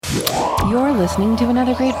You're listening to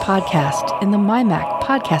another great podcast in the MyMac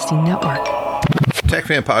Podcasting Network.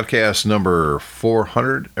 TechFan podcast number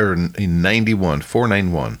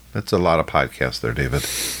 491. That's a lot of podcasts there, David.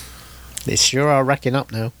 They sure are racking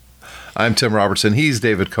up now. I'm Tim Robertson. He's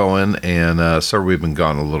David Cohen, and sorry we've been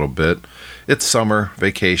gone a little bit. It's summer,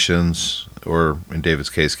 vacations, or in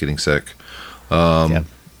David's case, getting sick. Yep.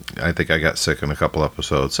 I think I got sick in a couple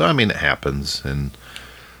episodes. So, I mean, it happens. And,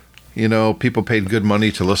 you know, people paid good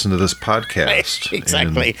money to listen to this podcast.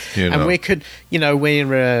 Exactly. And we could, we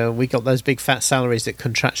got those big fat salaries that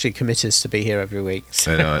contractually commit us to be here every week.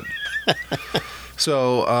 So. I know it.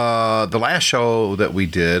 So, the last show that we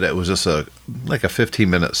did, it was just a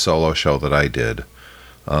 15-minute solo show that I did,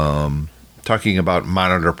 talking about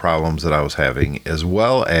monitor problems that I was having, as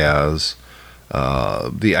well as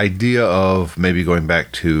the idea of maybe going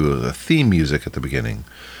back to the theme music at the beginning.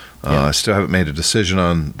 I still haven't made a decision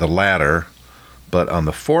on the latter, but on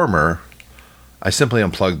the former, I simply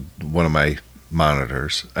unplugged one of my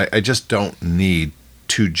monitors. I just don't need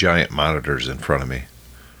two giant monitors in front of me.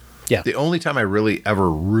 Yeah. The only time I really ever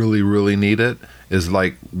really need it is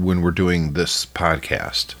like when we're doing this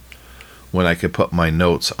podcast, when I could put my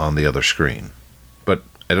notes on the other screen. But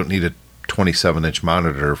I don't need a 27-inch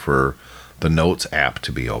monitor for the Notes app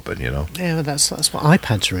to be open, Yeah, but that's what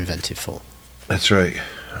iPads are invented for. That's right.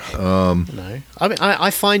 I mean, I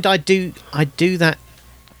find I do that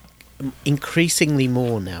increasingly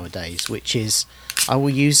more nowadays, which is I will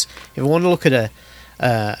use, if I want to look at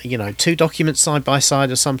two documents side by side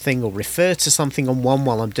or something, or refer to something on one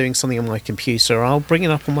while I'm doing something on my computer, I'll bring it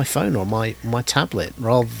up on my phone or my tablet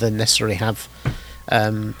rather than necessarily have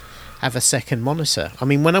a second monitor. I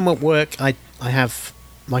mean, when I'm at work, I have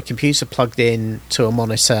my computer plugged in to a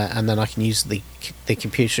monitor, and then I can use the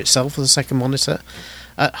computer itself as a second monitor.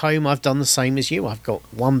 At home, I've done the same as you. I've got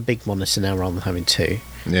one big monitor now rather than having two.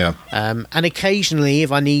 Yeah. And occasionally,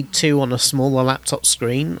 if I need two on a smaller laptop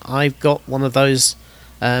screen, I've got one of those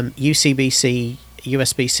USB-C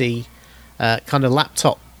kind of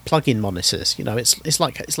laptop plug-in monitors. It's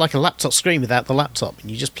like a laptop screen without the laptop.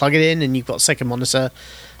 And you just plug it in, and you've got a second monitor,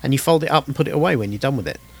 and you fold it up and put it away when you're done with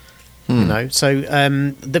it. So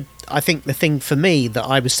I think the thing for me that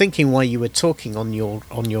I was thinking while you were talking on your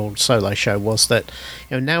solo show was that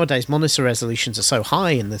nowadays monitor resolutions are so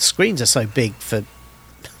high and the screens are so big for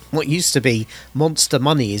what used to be monster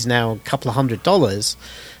money is now a couple of $100,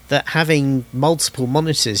 that having multiple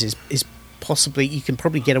monitors is possibly, you can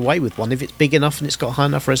probably get away with one if it's big enough and it's got high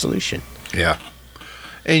enough resolution. Yeah.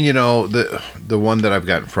 And the one that I've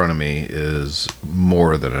got in front of me is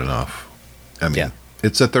more than enough. I mean,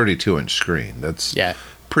 it's a 32-inch screen. That's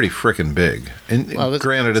pretty freaking big. And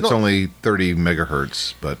granted, it's only 30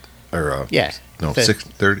 megahertz, but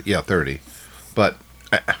 30. But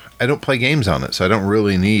I don't play games on it, so I don't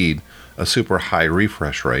really need a super high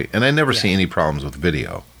refresh rate. And I never see any problems with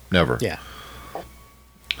video. Never. Yeah.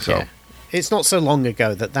 So. Yeah. It's not so long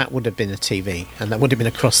ago that would have been a TV, and that would have been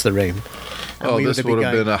across the room. This would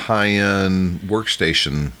have been a high-end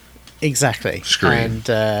workstation. Exactly. Screen.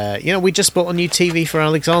 And, we just bought a new TV for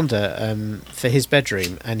Alexander for his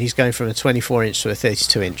bedroom, and he's going from a 24-inch to a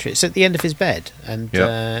 32-inch. It's at the end of his bed, and,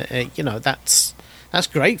 that's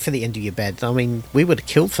great for the end of your bed. I mean, we would have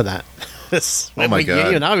killed for that. Oh, my God.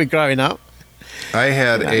 You and I were growing up. I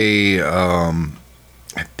had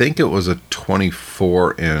I think it was a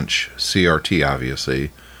 24-inch CRT, obviously,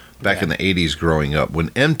 back in the 80s growing up. When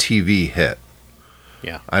MTV hit,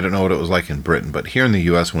 I don't know what it was like in Britain, but here in the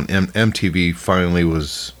U.S., when MTV finally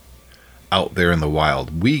was out there in the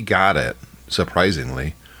wild, we got it,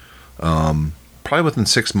 surprisingly. Probably within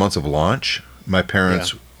 6 months of launch, my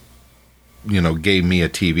parents, gave me a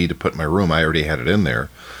TV to put in my room. I already had it in there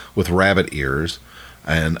with rabbit ears,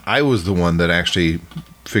 and I was the one that actually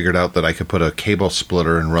figured out that I could put a cable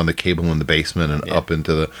splitter and run the cable in the basement and up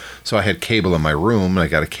into the... So I had cable in my room, and I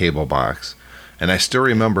got a cable box. And I still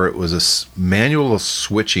remember it was a manual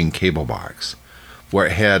switching cable box where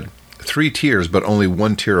it had 3 tiers, but only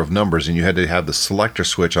 1 tier of numbers, and you had to have the selector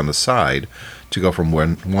switch on the side to go from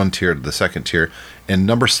one tier to the second tier. And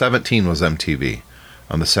number 17 was MTV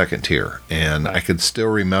on the second tier. And I could still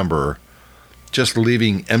remember just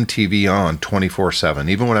leaving MTV on 24/7.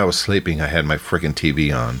 Even when I was sleeping, I had my freaking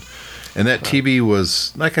TV on. And that TV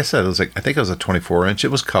was, like I said, I think it was a 24-inch.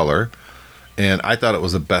 It was color. And I thought it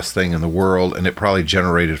was the best thing in the world, and it probably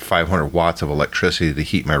generated 500 watts of electricity to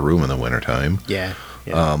heat my room in the wintertime. Yeah.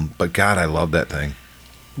 But God, I love that thing.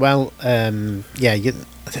 Well,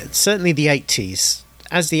 certainly the 80s.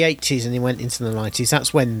 As the 80s and it went into the 90s,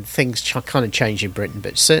 that's when things kind of changed in Britain,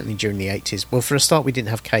 but certainly during the 80s. Well, for a start, we didn't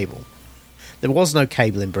have cable. There was no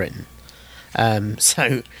cable in Britain.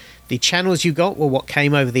 So The channels you got were what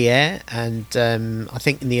came over the air, and I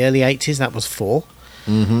think in the early 80s that was 4.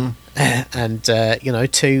 Mm-hmm.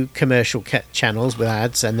 And 2 commercial channels with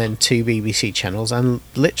ads, and then 2 BBC channels, and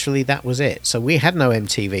literally that was it. So we had no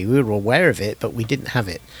MTV. We were aware of it, but we didn't have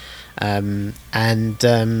it. I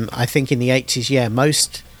think in the 80s,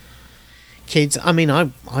 most kids, I mean,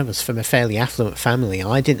 I was from a fairly affluent family.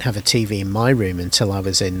 I didn't have a TV in my room until I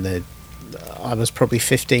was probably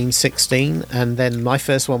 15, 16, and then my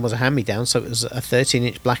first one was a hand-me-down, so it was a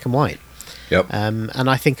 13-inch black and white. Yep. And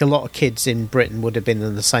I think a lot of kids in Britain would have been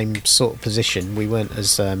in the same sort of position. We weren't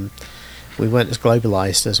as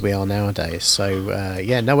globalized as we are nowadays. So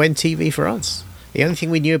no MTV for us. The only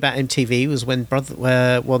thing we knew about MTV was when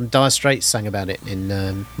Dire Straits sang about it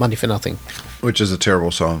in Money for Nothing, which is a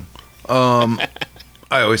terrible song. I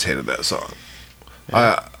always hated that song.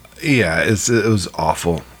 It was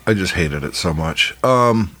awful. I just hated it so much.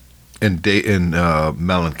 In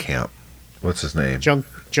Mellencamp, what's his name? John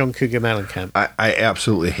Cougar Mellencamp. I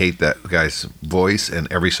absolutely hate that guy's voice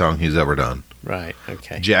and every song he's ever done. Right,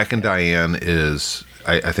 okay. Jack and Diane is,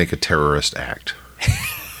 I think, a terrorist act.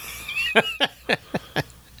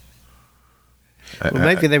 Well,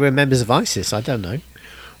 maybe they were members of ISIS. I don't know.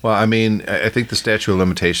 Well, I mean, I think the statute of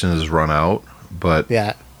limitations has run out, but,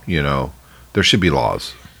 there should be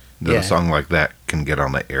laws. That a song like that can get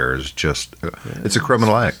on the air is just, it's a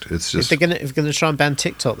criminal act. It's just, if they're going to try and ban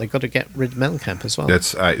TikTok, they've got to get rid of Mellencamp as well.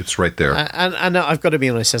 It's right there. And I've got to be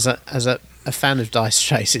honest, as a fan of Dire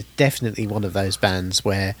Straits, it's definitely one of those bands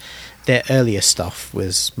where their earlier stuff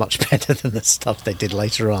was much better than the stuff they did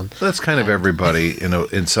later on. That's kind of everybody,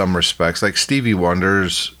 in some respects. Like Stevie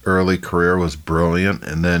Wonder's early career was brilliant,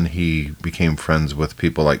 and then he became friends with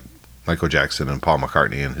people like Michael Jackson and Paul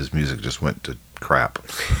McCartney, and his music just went to crap.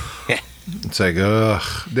 It's like,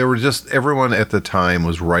 everyone at the time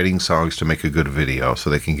was writing songs to make a good video so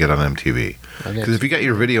they can get on MTV. Because if you got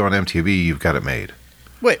your video on MTV, you've got it made.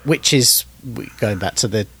 Which is, going back to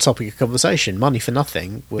the topic of conversation, Money for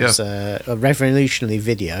Nothing was a revolutionary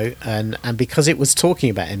video, and because it was talking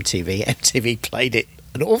about MTV played it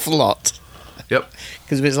an awful lot. Yep.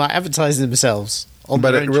 Because it was like advertising themselves.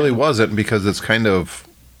 But it really wasn't, because it's kind of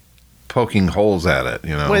poking holes at it,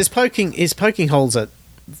 Well, it's poking holes at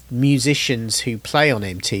musicians who play on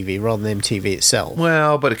MTV rather than MTV itself.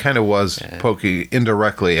 Well, but it kind of was poking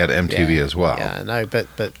indirectly at MTV as well. Yeah, no, but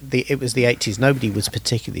it was the 80s. Nobody was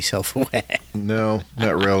particularly self-aware. No,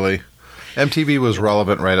 not really. MTV was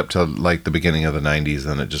relevant right up to like the beginning of the 90s,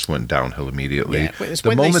 and it just went downhill immediately. Yeah,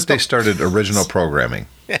 the moment they started original programming.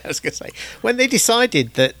 Yeah, I was going to say, when they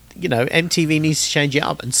decided that MTV needs to change it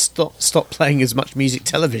up and stop playing as much music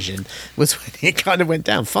television, was when it kind of went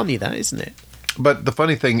down. Funny that, isn't it? But the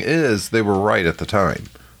funny thing is, they were right at the time.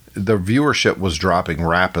 The viewership was dropping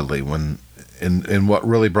rapidly when, and what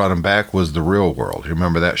really brought them back was The Real World. You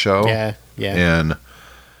remember that show? Yeah. And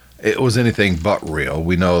it was anything but real.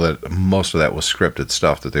 We know that most of that was scripted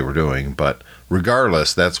stuff that they were doing, but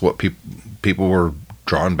regardless, that's what people were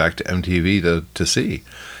drawn back to MTV to see.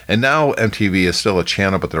 And now MTV is still a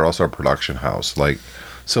channel, but they're also a production house. Like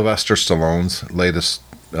Sylvester Stallone's latest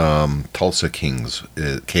Tulsa Kings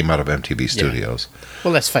came out of MTV Studios.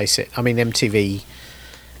 Well, let's face it. I mean, MTV,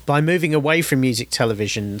 by moving away from music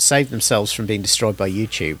television, saved themselves from being destroyed by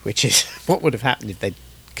YouTube, which is what would have happened if they'd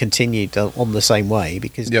continued on the same way,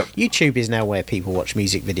 because YouTube is now where people watch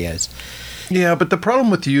music videos. Yeah, but the problem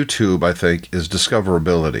with YouTube, I think, is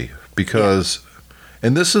discoverability, because,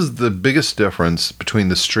 and this is the biggest difference between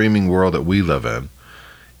the streaming world that we live in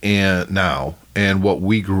and what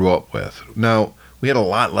we grew up with. Now, we had a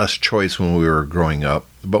lot less choice when we were growing up,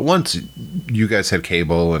 but once you guys had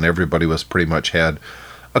cable and everybody was pretty much had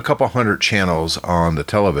a couple hundred channels on the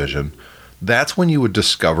television, that's when you would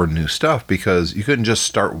discover new stuff, because you couldn't just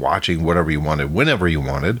start watching whatever you wanted whenever you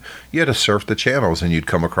wanted. You had to surf the channels, and you'd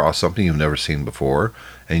come across something you've never seen before,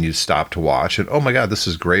 and you'd stop to watch, and oh my God, this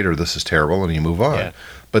is great, or this is terrible, and you move on. Yeah.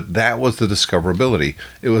 But that was the discoverability.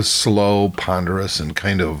 It was slow, ponderous, and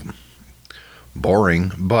kind of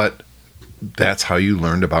boring, but that's how you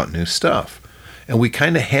learned about new stuff. And we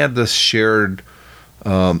kind of had this shared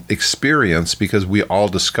experience because we all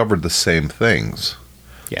discovered the same things.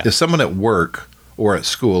 Yeah. If someone at work or at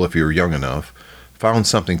school, if you were young enough, found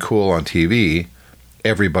something cool on TV,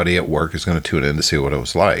 everybody at work is going to tune in to see what it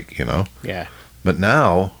was like, Yeah. But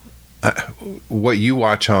now, what you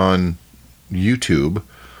watch on YouTube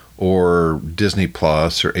or Disney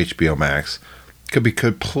Plus or HBO Max could be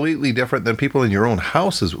completely different than people in your own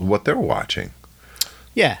house is what they're watching.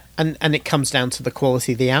 Yeah, and it comes down to the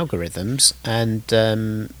quality of the algorithms, and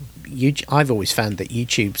I've always found that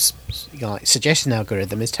YouTube's suggestion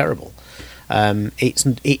algorithm is terrible.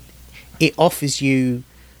 it offers you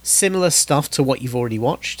similar stuff to what you've already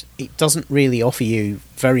watched. It doesn't really offer you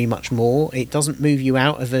very much more. It doesn't move you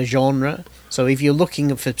out of a genre. So if you're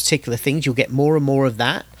looking for particular things, you'll get more and more of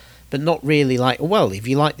that, but not really like, well, if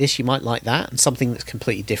you like this, you might like that, and something that's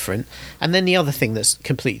completely different. And then the other thing that's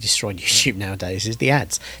completely destroyed YouTube nowadays is the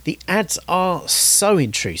ads. The ads are so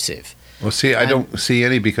intrusive. Well, see, I don't see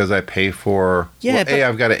any because I pay for... Yeah, well,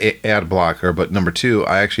 I've got an ad blocker, but number two,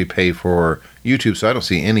 I actually pay for YouTube, so I don't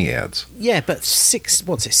see any ads. Yeah, but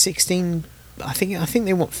 16... I think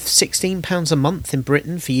they want £16 a month in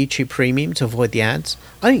Britain for YouTube Premium to avoid the ads.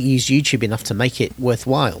 I don't use YouTube enough to make it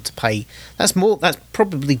worthwhile to pay. That's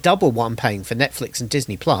probably double what I'm paying for Netflix and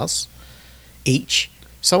Disney Plus each.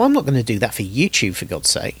 So I'm not going to do that for YouTube, for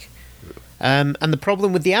God's sake. And the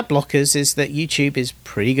problem with the ad blockers is that YouTube is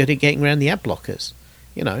pretty good at getting around the ad blockers.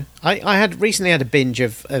 You know, I had recently had a binge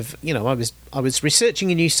of you know, I was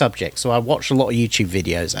researching a new subject, so I watched a lot of YouTube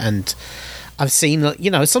videos, and I've seen,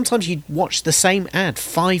 you know, sometimes you watch the same ad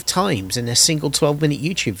 5 times in a single 12-minute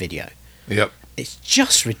YouTube video. Yep. It's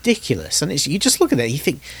just ridiculous, and you just look at it, and you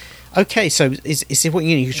think, okay, so is it what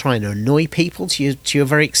you're trying to annoy people to your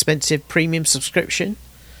very expensive premium subscription?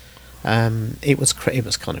 It was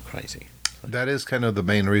kind of crazy. That is kind of the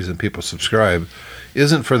main reason people subscribe.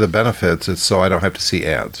 Isn't for the benefits, it's so I don't have to see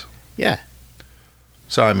ads. Yeah.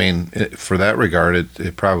 So, I mean, for that regard,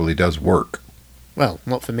 it probably does work. Well,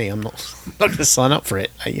 not for me. I'm not going to sign up for it.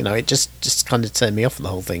 You know, it just kind of turned me off of the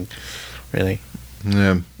whole thing, really.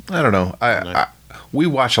 Yeah, I don't know. We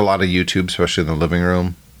watch a lot of YouTube, especially in the living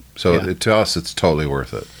room. So to us, it's totally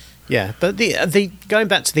worth it. Yeah, but the going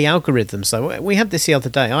back to the algorithms, though, we had this the other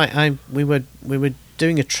day. We were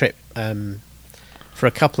doing a trip for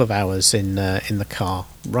a couple of hours in the car,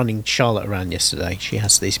 running Charlotte around yesterday. She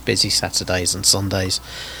has these busy Saturdays and Sundays,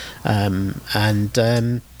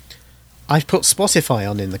 and I put Spotify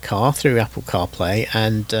on in the car through Apple CarPlay,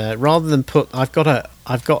 and rather than I've got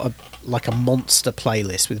a like a monster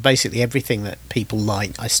playlist with basically everything that people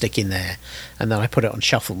like. I stick in there, and then I put it on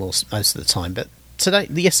shuffle most of the time. But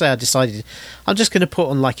yesterday I decided I'm just going to put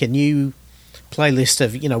on like a new playlist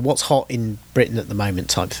of, you know, what's hot in Britain at the moment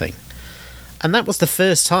type thing. And that was the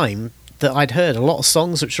first time that I'd heard a lot of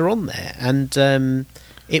songs which are on there, and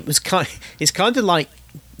it's kind of like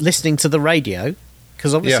listening to the radio,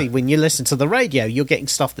 because obviously when you listen to the radio you're getting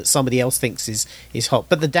stuff that somebody else thinks is hot.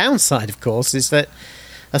 But the downside, of course, is that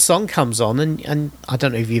a song comes on, and I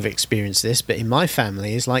don't know if you've experienced this, but in my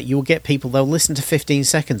family is like you'll get people, they'll listen to 15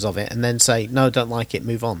 seconds of it and then say, no, don't like it,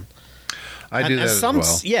 move on. I do that as well.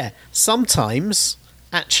 Yeah, sometimes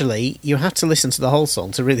actually you have to listen to the whole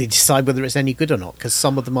song to really decide whether it's any good or not, because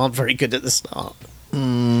some of them aren't very good at the start.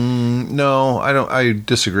 No, I don't. I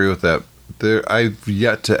disagree with that. I've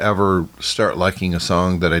yet to ever start liking a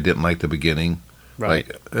song that I didn't like the beginning. Right.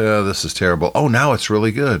 Like, this is terrible. Oh, now it's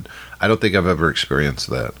really good. I don't think I've ever experienced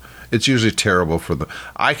that. It's usually terrible for the...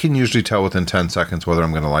 I can usually tell within 10 seconds whether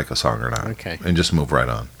I'm going to like a song or not. Okay. And just move right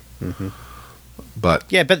on. Mm-hmm. But...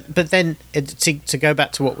 Yeah, but then to go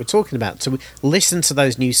back to what we're talking about, to listen to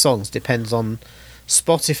those new songs depends on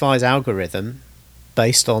Spotify's algorithm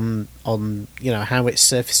based on you know, how it's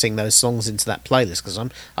surfacing those songs into that playlist, because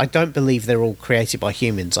I don't believe they're all created by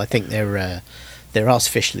humans. I think they're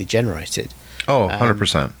artificially generated. Oh,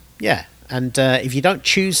 100%. Yeah, and if you don't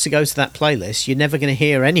choose to go to that playlist, you're never going to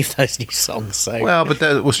hear any of those new songs. So. Well, but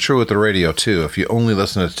that was true with the radio, too. If you only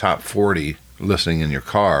listen to the top 40 listening in your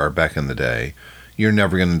car back in the day, you're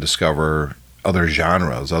never going to discover other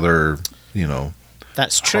genres, other, you know...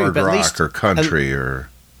 That's true, hard but rock at least, or country or...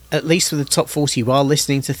 At least with the top 40, you are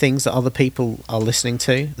listening to things that other people are listening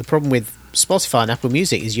to. The problem with Spotify and Apple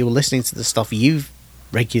Music is you're listening to the stuff you've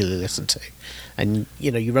regularly listened to. And,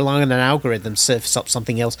 you know, you rely on an algorithm to surface up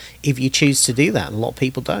something else if you choose to do that, and a lot of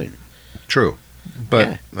people don't. True.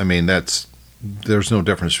 But, I mean, there's no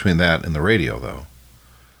difference between that and the radio, though.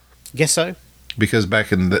 Guess so. Because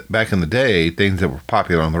back in the day, things that were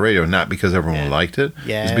popular on the radio, not because everyone liked it,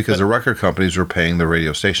 it's because the record companies were paying the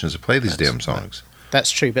radio stations to play these damn songs. That's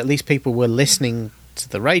true, but at least people were listening to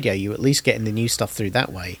the radio. You were at least getting the new stuff through that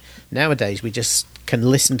way. Nowadays, we just can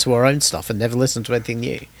listen to our own stuff and never listen to anything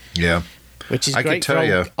new. Yeah. Which is great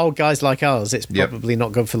for old guys like ours. It's probably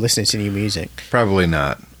not good for listening to new music. Probably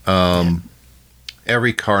not.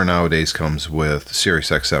 Every car nowadays comes with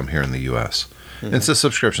SiriusXM here in the U.S. Mm-hmm. It's a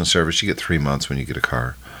subscription service. You get 3 months when you get a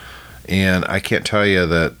car. And I can't tell you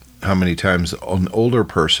that how many times an older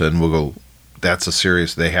person will go, that's a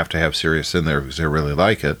Sirius, they have to have Sirius in there because they really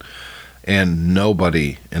like it. And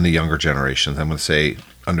nobody in the younger generations, I'm going to say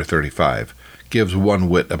under 35, gives one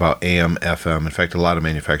whit about AM, FM. In fact, a lot of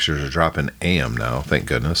manufacturers are dropping AM now, thank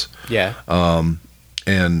goodness. Yeah.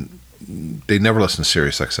 And they never listen to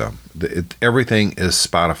Sirius XM. Everything is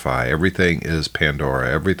Spotify. Everything is Pandora.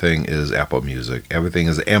 Everything is Apple Music. Everything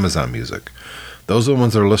is Amazon Music. Those are the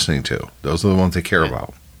ones they're listening to. Those are the ones they care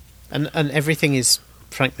about. And everything is,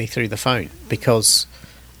 frankly, through the phone, because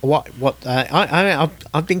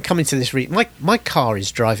I've been coming to this. My car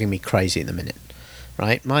is driving me crazy at the minute,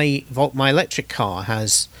 right? My electric car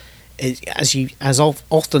has, as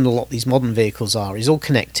often a lot of these modern vehicles are, is all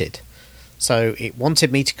connected. So it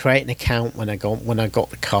wanted me to create an account when I got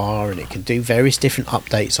the car, and it can do various different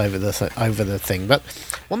updates over the thing. But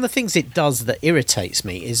one of the things it does that irritates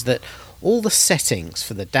me is that all the settings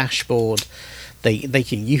for the dashboard,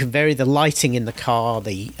 you can vary the lighting in the car,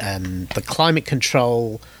 the climate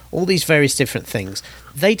control, all these various different things.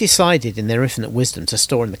 They decided in their infinite wisdom to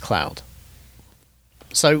store in the cloud.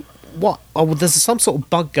 So there's some sort of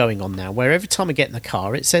bug going on now where every time I get in the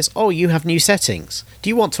car it says, "Oh, you have new settings. Do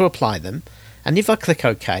you want to apply them?" And if I click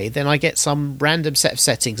OK, then I get some random set of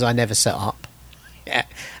settings I never set up. Yeah,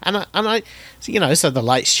 and I so the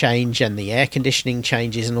lights change and the air conditioning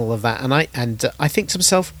changes and all of that, and I think to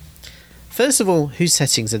myself, first of all, whose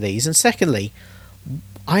settings are these? And secondly,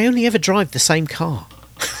 I only ever drive the same car.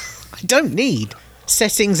 I don't need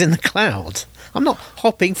settings in the cloud. I'm not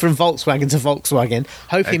hopping from Volkswagen to Volkswagen,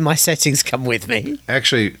 hoping my settings come with me.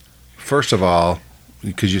 Actually, first of all,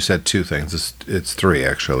 because you said two things, it's three,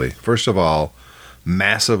 actually. First of all,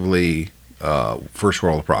 massively first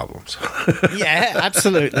world problems. Yeah,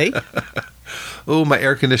 absolutely. Oh, my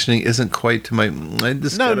air conditioning isn't quite to my...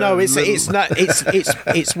 It's not.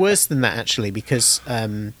 It's worse than that, actually, because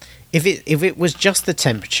if it was just the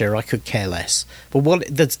temperature, I could care less. But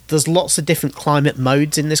there's lots of different climate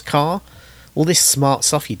modes in this car. All this smart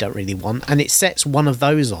stuff you don't really want, and it sets one of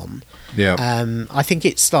those on. Yeah. I think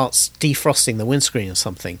it starts defrosting the windscreen or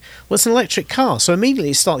something. Well, it's an electric car, so immediately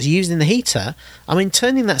it starts using the heater. I mean,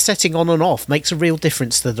 turning that setting on and off makes a real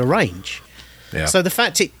difference to the range. Yeah. So the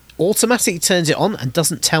fact it automatically turns it on and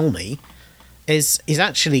doesn't tell me is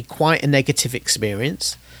actually quite a negative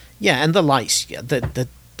experience. Yeah, and the lights,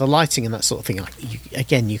 the lighting and that sort of thing,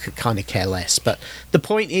 you could kind of care less. But the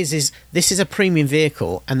point is this is a premium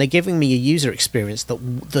vehicle, and they're giving me a user experience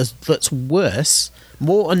that's worse,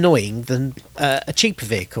 more annoying than a cheaper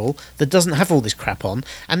vehicle that doesn't have all this crap on,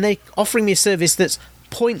 and they're offering me a service that's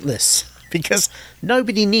pointless because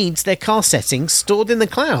nobody needs their car settings stored in the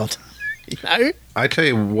cloud. You know? I tell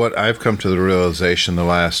you what, I've come to the realization the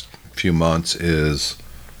last few months is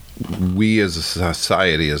we as a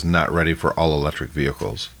society is not ready for all electric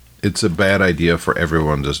vehicles. It's a bad idea for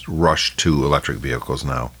everyone to rush to electric vehicles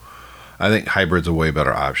now. I think hybrid's a way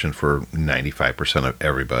better option for 95% of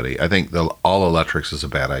everybody. I think all electrics is a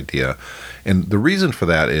bad idea. And the reason for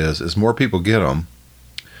that is more people get them.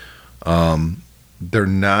 They're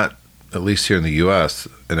not, at least here in the U.S.,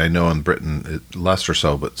 and I know in Britain less or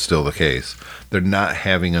so, but still the case, they're not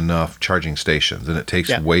having enough charging stations, and it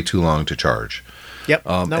takes way too long to charge. Yep.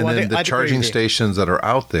 And then the charging stations that are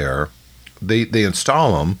out there, they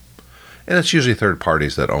install them, and it's usually third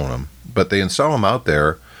parties that own them, but they install them out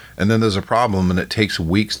there, and then there's a problem, and it takes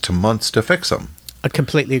weeks to months to fix them. I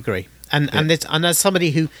completely agree. And as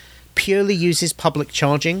somebody who purely uses public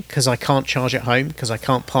charging, because I can't charge at home, because I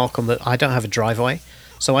can't park I don't have a driveway,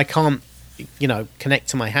 so I can't, connect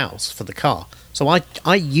to my house for the car. So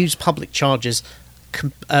I use public chargers.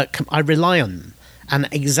 I rely on them. And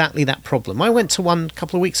exactly that problem. I went to one a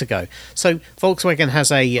couple of weeks ago. So Volkswagen has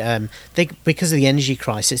because of the energy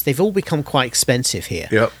crisis, they've all become quite expensive here.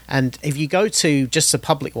 Yep. And if you go to just a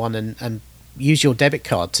public one and use your debit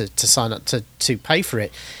card to sign up to pay for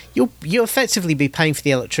it, you'll effectively be paying for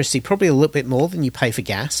the electricity probably a little bit more than you pay for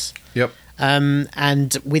gas. Yep.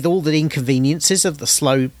 And with all the inconveniences of the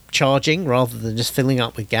slow charging rather than just filling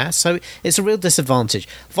up with gas. So it's a real disadvantage.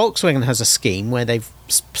 Volkswagen has a scheme where they've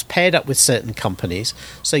paired up with certain companies.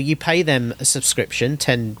 So you pay them a subscription,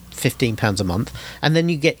 £10, £15 a month, and then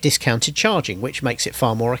you get discounted charging, which makes it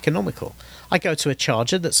far more economical. I go to a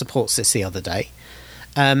charger that supports this the other day,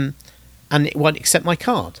 and it won't accept my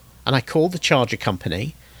card. And I call the charger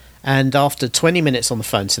company, and after 20 minutes on the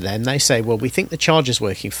phone to them, they say, well, we think the charger's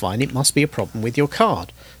working fine. It must be a problem with your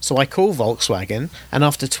card. So I call Volkswagen, and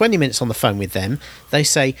after 20 minutes on the phone with them, they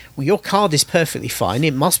say, well, your card is perfectly fine.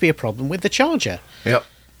 It must be a problem with the charger. Yep.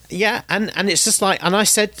 Yeah, and it's just like, and I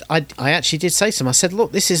said, I actually did say to them, I said,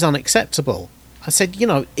 look, this is unacceptable. I said,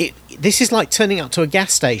 this is like turning up to a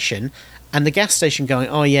gas station and the gas station going,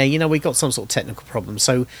 oh, yeah, we've got some sort of technical problem,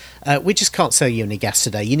 so we just can't sell you any gas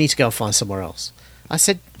today. You need to go and find somewhere else. I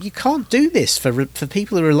said, you can't do this for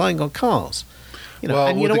people who are relying on cars. Well,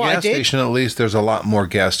 and with the gas station, at least there's a lot more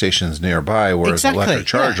gas stations nearby, whereas an electric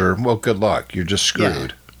charger, well, good luck. You're just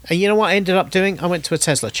screwed. And you know what I ended up doing? I went to a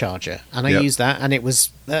Tesla charger, and I used that, and it was,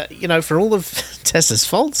 for all of Tesla's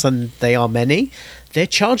faults, and they are many, their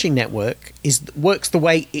charging network works the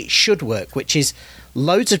way it should work, which is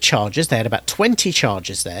loads of chargers. They had about 20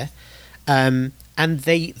 chargers there, and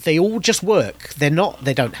they all just work. They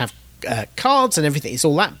don't have cards and everything. It's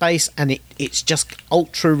all that base, and it's just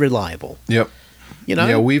ultra reliable. Yep.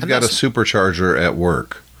 Yeah, we've got a supercharger at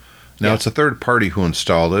work. Now, it's a third party who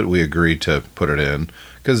installed it. We agreed to put it in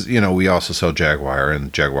because, we also sell Jaguar,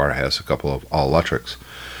 and Jaguar has a couple of all-electrics.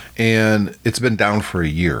 And it's been down for a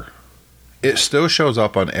year. It still shows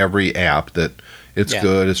up on every app that it's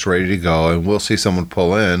good, it's ready to go, and we'll see someone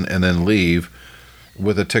pull in and then leave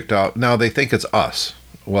with a ticked off. Now, they think it's us.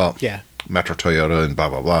 Well, Metro Toyota and blah,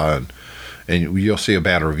 blah, blah. And you'll see a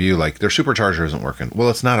bad review like, their supercharger isn't working. Well,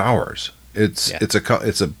 it's not ours. It's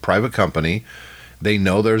a private company. They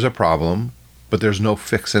know there's a problem, but there's no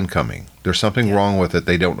fix incoming. There's something wrong with it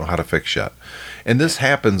they don't know how to fix yet. And this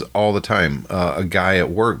happens all the time. A guy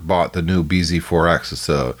at work bought the new BZ4X. It's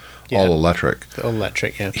all-electric.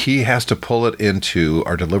 All-electric, yeah. He has to pull it into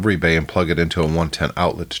our delivery bay and plug it into a 110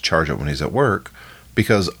 outlet to charge it when he's at work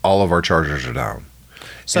because all of our chargers are down.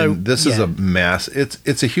 So and this is a mess.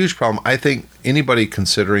 It's a huge problem. I think anybody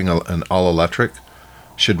considering an all-electric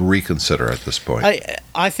should reconsider at this point.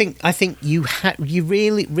 I think you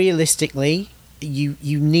really realistically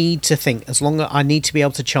you need to think as long as I need to be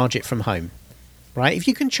able to charge it from home, right? If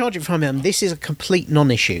you can charge it from home, this is a complete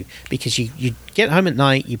non-issue because you get home at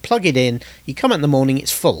night, you plug it in, you come out in the morning,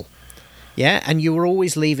 it's full, and you're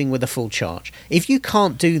always leaving with a full charge. If you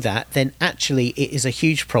can't do that, then actually it is a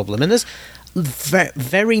huge problem. And there's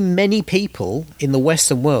very many people in the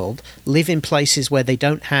Western world live in places where they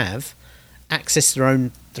don't have access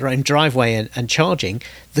to their own driveway and charging.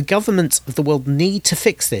 The governments of the world need to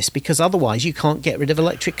fix this because otherwise you can't get rid of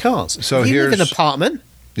electric cars. So if you live in an apartment,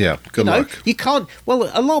 good luck. You can't.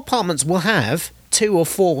 Well, a lot of apartments will have 2 or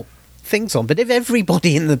 4 things on, but if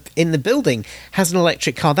everybody in the building has an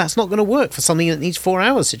electric car, that's not going to work for something that needs 4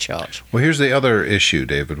 hours to charge. Well, here's the other issue,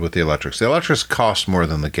 David, with the electrics. The electrics cost more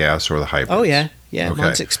than the gas or the hybrids. Oh yeah, okay.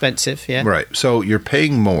 Mine's expensive. Yeah, right. So you're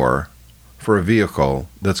paying more for a vehicle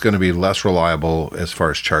that's going to be less reliable as far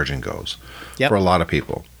as charging goes for a lot of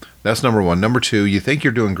people. That's number one. Number two, you think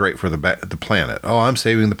you're doing great for the planet. Oh, I'm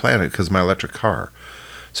saving the planet because of my electric car.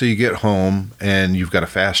 So you get home and you've got a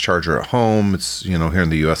fast charger at home. It's, here in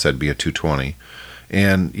the U.S. that'd be a 220.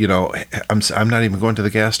 And, I'm not even going to the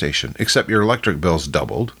gas station, except your electric bill's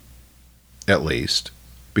doubled, at least,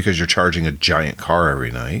 because you're charging a giant car every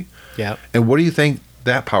night. Yeah. And what do you think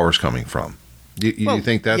that power's coming from? You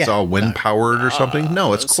think that's all wind powered or something?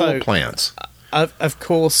 No, it's coal plants. Of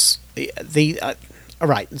course, all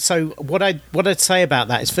right. So what I'd say about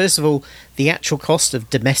that is, first of all, the actual cost of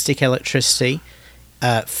domestic electricity,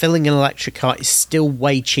 filling an electric car is still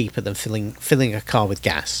way cheaper than filling a car with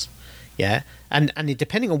gas. Yeah. And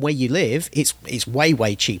depending on where you live, it's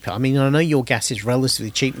way cheaper. I mean, I know your gas is relatively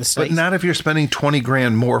cheap in the States. But not if you're spending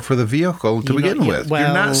 $20,000 more for the vehicle to begin with. You're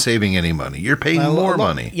not saving any money. You're paying more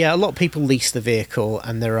money. Yeah, a lot of people lease the vehicle,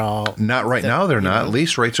 and there are... Not right now, they're not.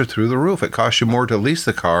 Lease rates are through the roof. It costs you more to lease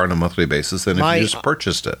the car on a monthly basis than if you just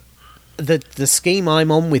purchased it. The scheme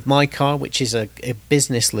I'm on with my car, which is a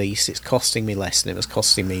business lease, it's costing me less than it was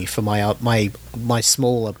costing me for my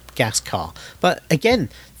smaller gas car. But again,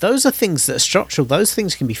 those are things that are structural. Those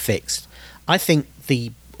things can be fixed. I think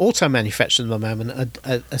the auto manufacturers at the moment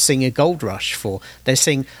are seeing a gold rush for. They're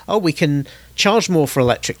saying, oh, we can charge more for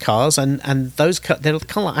electric cars, and those they're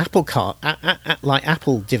kind of like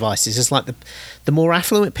Apple devices. It's like the more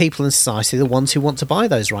affluent people in society are the ones who want to buy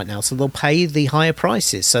those right now, so they'll pay the higher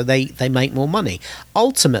prices, so they make more money.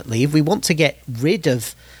 Ultimately, if we want to get rid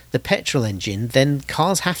of the petrol engine, then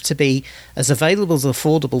cars have to be as available, as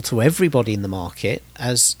affordable to everybody in the market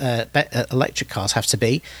as electric cars have to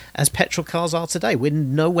be, as petrol cars are today. We're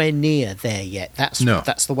nowhere near there yet. That's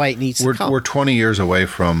the way it needs to come. We're 20 years away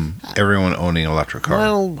from everyone owning an electric car.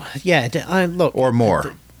 Well, yeah, look, or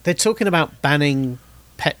more. They're talking about banning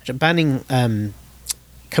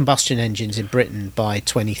combustion engines in Britain by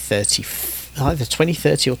 2030, either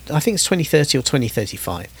 2030 or I think it's 2030 or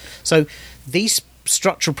 2035. So these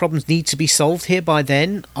structural problems need to be solved here by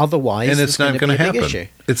then, otherwise and it's not going to happen.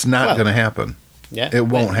 It's not going to happen. Yeah, it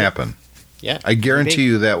won't happen. Yeah, I guarantee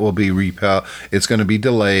you that will be it's going to be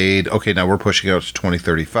delayed. Okay, now we're pushing out to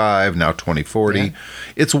 2035, now 2040. Yeah.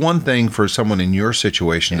 It's one thing for someone in your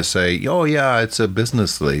situation to say, oh yeah, it's a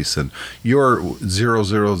business lease, and you're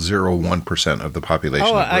 0.0001% of the population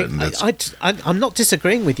of Britain. I'm not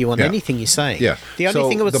disagreeing with you on anything you're saying. Yeah. The only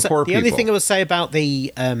thing I would say about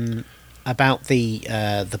the about the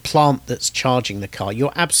plant that's charging the car,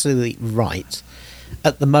 you're absolutely right.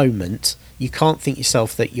 At the moment, you can't think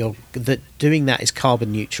yourself that doing that is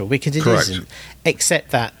carbon neutral, because it Correct. isn't.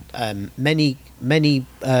 Except that the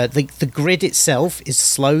grid itself is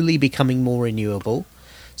slowly becoming more renewable,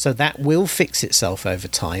 so that will fix itself over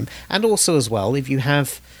time. And also, as well, if you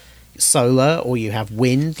have solar or you have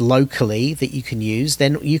wind locally that you can use,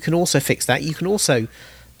 then you can also fix that. You can also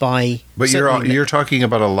buy. But you're talking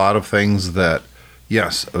about a lot of things that,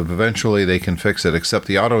 yes, eventually they can fix it, except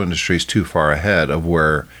the auto industry is too far ahead of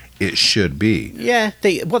where it should be. Yeah,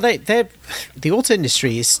 the auto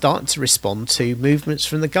industry is starting to respond to movements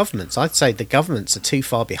from the governments. I'd say the governments are too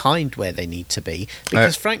far behind where they need to be,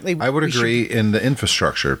 because frankly, I would agree in the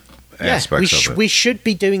infrastructure aspects of it. We should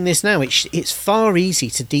be doing this now. It's far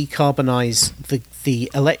easier to decarbonise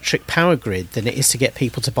the electric power grid than it is to get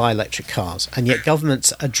people to buy electric cars, and yet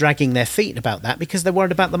governments are dragging their feet about that because they're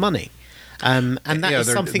worried about the money. And that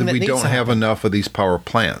is something that we needs don't to have happen. enough of these power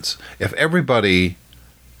plants. If everybody,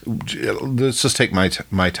 let's just take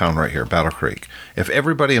my town right here, Battle Creek. If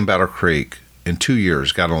everybody in Battle Creek in 2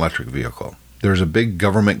 years got an electric vehicle, there's a big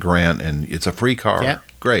government grant and it's a free car. Yeah.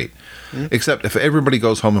 Great. Mm-hmm. Except if everybody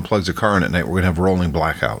goes home and plugs a car in at night, we're going to have rolling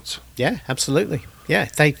blackouts. Yeah, absolutely. Yeah,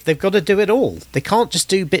 they've got to do it all. They can't just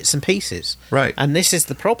do bits and pieces. Right. And this is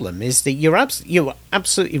the problem: is that you're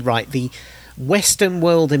absolutely right. The Western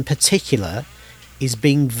world, in particular, is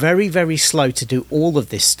being very, very slow to do all of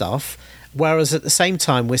this stuff. Whereas at the same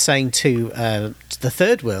time, we're saying to the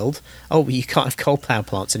third world, "Oh, well, you can't have coal power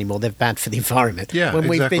plants anymore. They're bad for the environment." Yeah,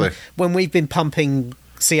 exactly. When we've been pumping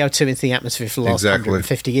CO2 into the atmosphere for the last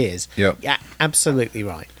 150 years. Yep. Yeah, absolutely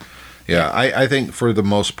right. Yeah, I think for the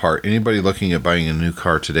most part, anybody looking at buying a new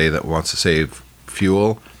car today that wants to save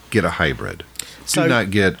fuel, get a hybrid. Do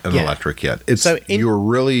not get an electric yet.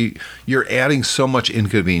 You're adding so much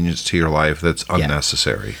inconvenience to your life that's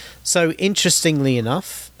unnecessary. So interestingly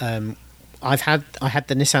enough, I had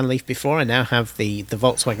the Nissan Leaf before. I now have the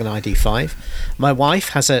Volkswagen ID5. My wife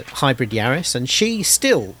has a hybrid Yaris, and she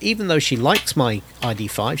still, even though she likes my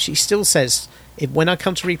ID5, she still says, when I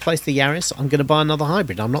come to replace the Yaris, I'm going to buy another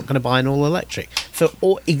hybrid. I'm not going to buy an all electric for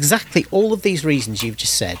exactly all of these reasons you've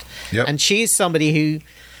just said. Yep. And she is somebody who,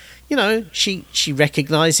 she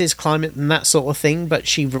recognises climate and that sort of thing, but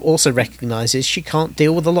she also recognises she can't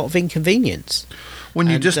deal with a lot of inconvenience. When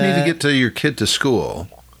you just need to get to your kid to school,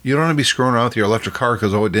 you don't want to be screwing around with your electric car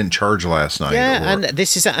because, it didn't charge last night. Yeah,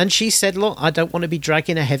 and she said, look, I don't want to be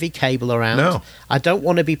dragging a heavy cable around. No. I don't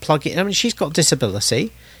want to be plugging. I mean, she's got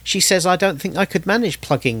disability. She says, I don't think I could manage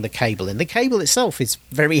plugging the cable in. The cable itself is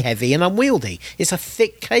very heavy and unwieldy. It's a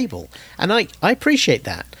thick cable. And I appreciate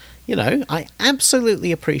that. I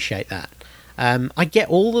absolutely appreciate that. I get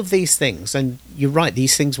all of these things, and you're right,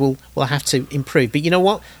 these things will have to improve. But you know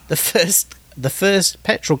what? The first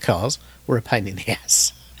petrol cars were a pain in the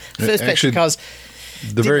ass. Petrol cars.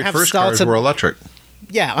 The very first cars were electric.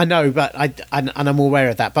 Yeah, I know, but I'm aware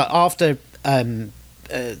of that. But after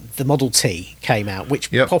the Model T came out,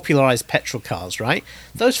 which popularised petrol cars, right?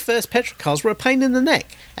 Those first petrol cars were a pain in the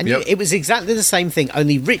neck, and it was exactly the same thing.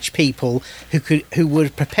 Only rich people who were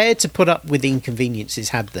prepared to put up with the inconveniences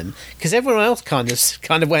had them, because everyone else kind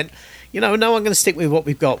of went, no, I'm going to stick with what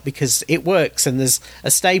we've got because it works, and there's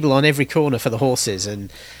a stable on every corner for the horses.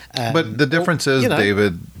 And but the difference is,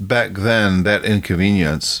 David, back then that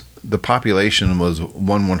inconvenience, the population was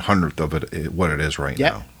 1/100th of it what it is right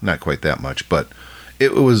now. Not quite that much, but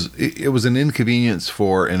it was an inconvenience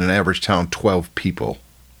for, in an average town, 12 people.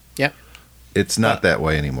 Yep. It's not that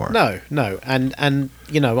way anymore. No, and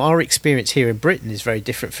our experience here in Britain is very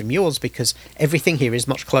different from yours because everything here is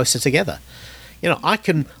much closer together. I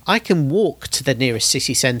can walk to the nearest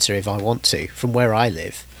city centre if I want to from where I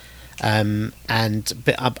live, and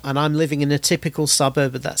I'm living in a typical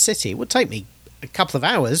suburb of that city. It would take me a couple of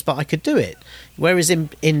hours, but I could do it. Whereas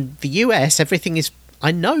in the US, everything is,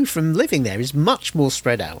 I know from living there, is much more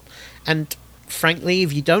spread out. And frankly,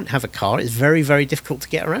 if you don't have a car, it's very, very difficult to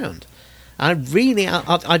get around. I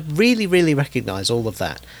really, really recognise all of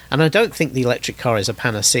that. And I don't think the electric car is a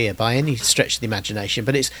panacea by any stretch of the imagination,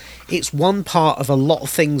 but it's one part of a lot of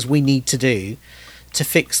things we need to do to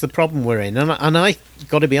fix the problem we're in. And I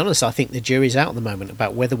got to be honest, I think the jury's out at the moment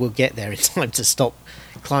about whether we'll get there in time to stop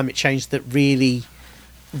climate change that really,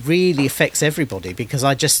 really affects everybody, because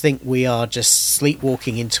I just think we are just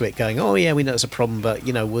sleepwalking into it going, oh yeah, we know it's a problem, but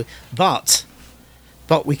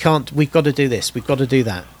but we can't, we've got to do this, we've got to do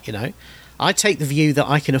that. I take the view that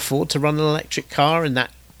I can afford to run an electric car, and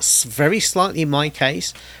that very slightly in my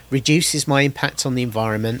case reduces my impact on the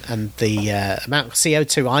environment and the amount of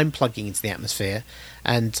CO2 I'm plugging into the atmosphere,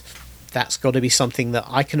 and that's got to be something that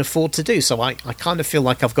I can afford to do. So I kind of feel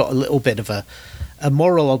like I've got a little bit of a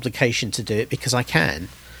moral obligation to do it because I can,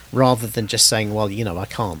 rather than just saying, well, I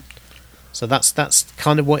can't. So that's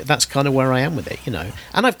kind of where I am with it,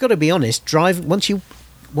 And I've got to be honest, once you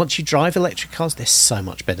drive electric cars, they're so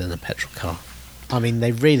much better than a petrol car. I mean,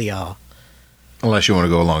 they really are. Unless you want to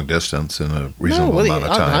go a long distance in a reasonable amount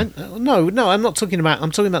of time. No, I'm not talking about.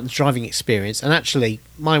 I'm talking about the driving experience. And actually,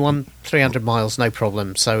 my 300 miles, no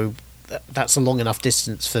problem. So that's a long enough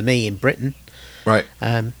distance for me in Britain. Right.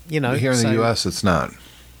 Here in the US, it's not.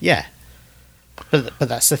 Yeah. But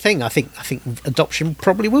that's the thing. I think adoption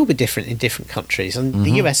probably will be different in different countries, and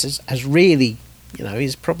the US has really,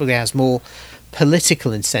 probably has more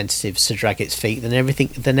political incentives to drag its feet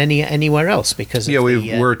than anywhere else because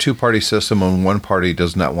we're a two-party system, and one party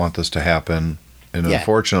does not want this to happen, and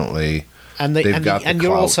unfortunately, they've got the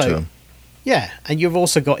clout to. Yeah, and you've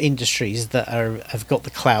also got industries that have got the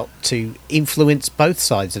clout to influence both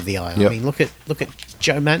sides of the aisle. Yep. I mean, look at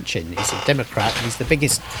Joe Manchin. He's a Democrat, and he's the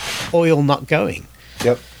biggest oil nut going.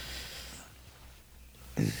 Yep.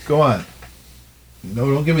 Go on.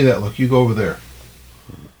 No, don't give me that look. You go over there.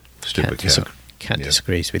 Stupid cat. Can't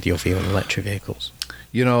disagree with your view on electric vehicles.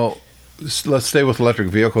 Let's stay with electric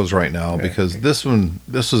vehicles right now because this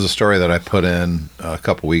was a story that I put in a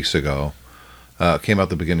couple weeks ago. Came out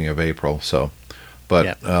the beginning of April. Tesla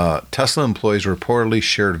employees reportedly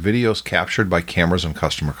shared videos captured by cameras on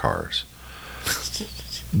customer cars.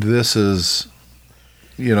 This is,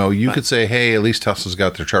 you could say, hey, at least Tesla's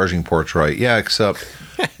got their charging ports right. Yeah, except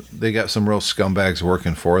they got some real scumbags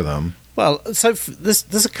working for them. Well, so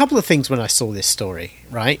there's a couple of things when I saw this story,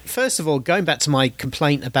 right? First of all, going back to my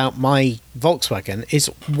complaint about my Volkswagen, is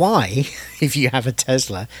why, if you have a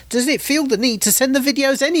Tesla, does it feel the need to send the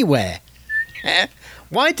videos anywhere?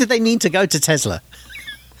 Why do they need to go to Tesla?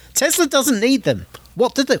 Tesla doesn't need them.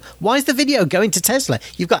 Why is the video going to Tesla?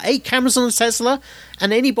 You've got 8 cameras on a Tesla,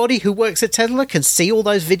 and anybody who works at Tesla can see all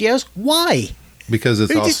those videos. Why? Because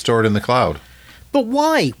it's all stored in the cloud. But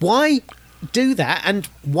why? Why do that, and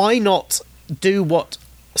why not do what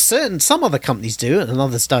some other companies do and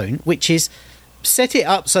others don't, which is set it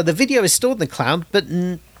up so the video is stored in the cloud, but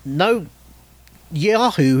no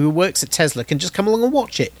Yahoo who works at Tesla can just come along and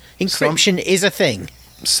watch it. Encryption is a thing.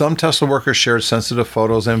 Some Tesla workers shared sensitive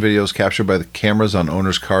photos and videos captured by the cameras on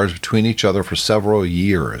owners' cars between each other for several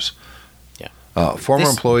years. Yeah. Former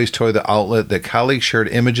employees told the outlet that colleagues shared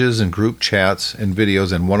images and group chats and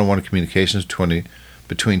videos and one-on-one communications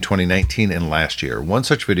between 2019 and last year. One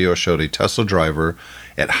such video showed a Tesla driver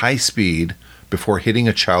at high speed before hitting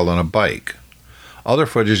a child on a bike. Other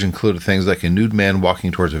footage included things like a nude man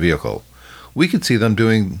walking towards a vehicle. We could see them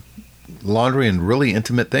doing laundry and really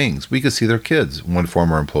intimate things. We could see their kids, one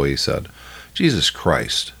former employee said. Jesus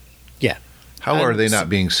Christ. Yeah. How are they not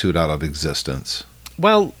being sued out of existence?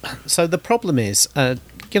 Well, so the problem is,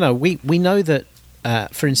 we know that,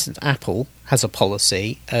 for instance, Apple has a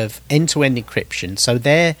policy of end-to-end encryption, so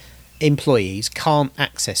their employees can't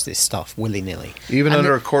access this stuff willy-nilly. Even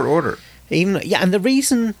under a court order. And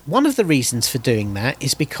one of the reasons for doing that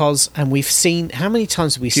is because, and we've seen, how many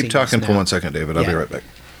times have we seen this now? Keep talking for 1 second, David. I'll be right back.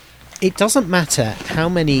 It doesn't matter how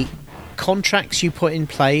many contracts you put in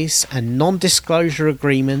place and non-disclosure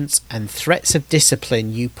agreements and threats of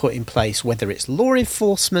discipline you put in place, whether it's law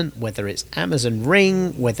enforcement, whether it's Amazon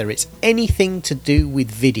Ring, whether it's anything to do with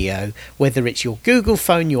video, whether it's your Google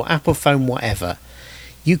phone, your Apple phone, whatever.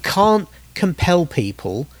 You can't compel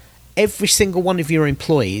people, every single one of your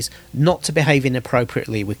employees, not to behave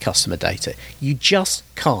inappropriately with customer data. You just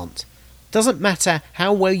can't. Doesn't matter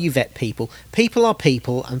how well you vet people. People are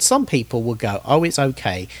people, and some people will go, oh, it's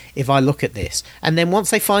okay if I look at this. And then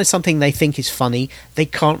once they find something they think is funny, they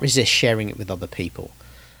can't resist sharing it with other people.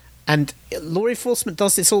 And law enforcement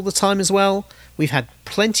does this all the time as well. We've had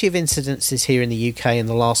plenty of incidences here in the UK in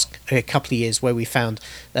the last couple of years where we found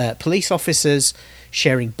police officers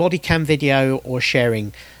sharing body cam video or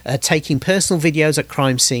taking personal videos at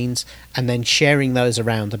crime scenes and then sharing those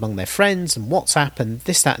around among their friends and WhatsApp and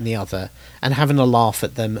this, that and the other, and having a laugh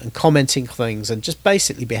at them and commenting things and just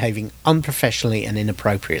basically behaving unprofessionally and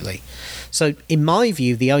inappropriately. So in my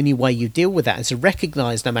view, the only way you deal with that is to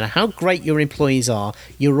recognise no matter how great your employees are,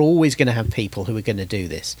 you're always going to have people who are going to do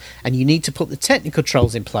this. And you need to put the technical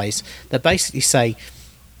controls in place that basically say,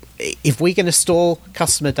 if we're going to store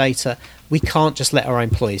customer data, we can't just let our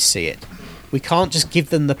employees see it. We can't just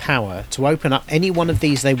give them the power to open up any one of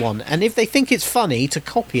these they want, and if they think it's funny, to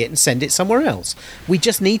copy it and send it somewhere else. We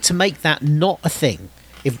just need to make that not a thing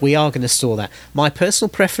if we are going to store that. My personal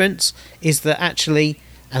preference is that actually,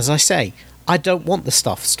 as I say, I don't want the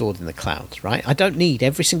stuff stored in the cloud, right? I don't need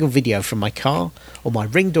every single video from my car or my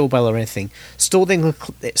Ring doorbell or anything stored in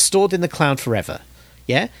the cloud forever.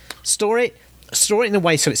 Yeah, store it in a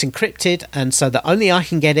way so it's encrypted and so that only I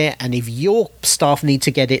can get it. And if your staff need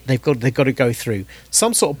to get it, they've got to go through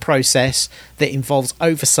some sort of process that involves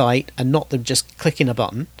oversight and not them just clicking a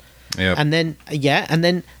button. Yeah, and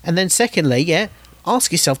then secondly,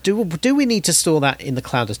 ask yourself: do we need to store that in the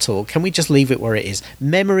cloud at all? Can we just leave it where it is?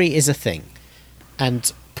 Memory is a thing.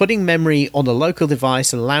 And putting memory on a local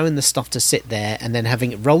device and allowing the stuff to sit there and then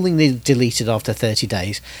having it rollingly deleted after 30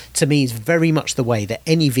 days, to me, is very much the way that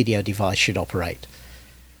any video device should operate.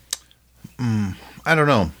 I don't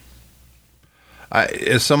know.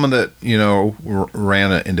 As someone that,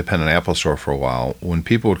 ran an independent Apple store for a while, when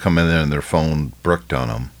people would come in there and their phone bricked on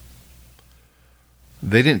them,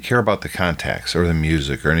 they didn't care about the contacts or the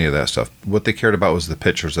music or any of that stuff. What they cared about was the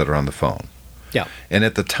pictures that are on the phone. Yeah. And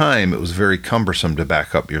at the time, it was very cumbersome to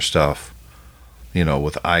back up your stuff,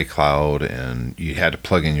 with iCloud, and you had to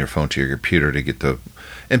plug in your phone to your computer to get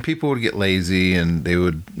and people would get lazy and they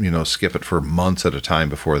would, skip it for months at a time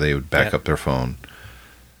before they would back up their phone.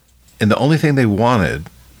 And the only thing they wanted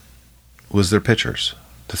was their pictures.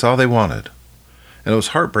 That's all they wanted. And it was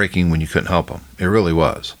heartbreaking when you couldn't help them. It really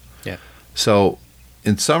was. Yeah. So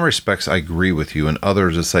in some respects, I agree with you. In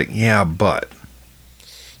others, it's like, yeah, but...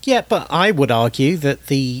 Yeah, but I would argue that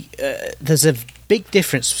there's a big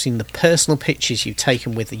difference between the personal pictures you've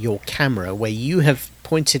taken with your camera, where you have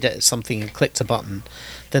pointed at something and clicked a button,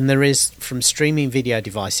 than there is from streaming video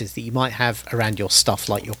devices that you might have around your stuff,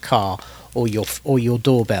 like your car or your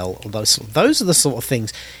doorbell. Or those are the sort of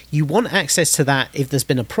things you want access to that if there's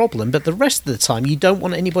been a problem, but the rest of the time you don't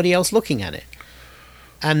want anybody else looking at it.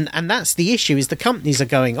 And that's the issue, is the companies are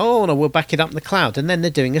going, oh, no, we'll back it up in the cloud. And then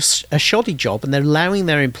they're doing a shoddy job, and they're allowing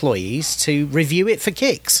their employees to review it for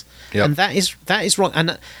kicks. Yep. And that is wrong.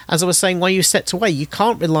 And as I was saying while you stepped away, you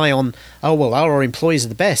can't rely on, oh, well, our employees are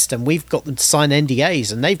the best, and we've got them to sign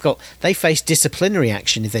NDAs, and they face disciplinary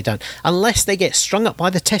action if they don't. Unless they get strung up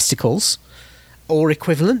by the testicles or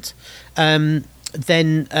equivalent,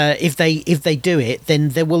 then if they do it, then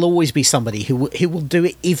there will always be somebody who will do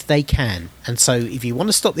it if they can. And so if you want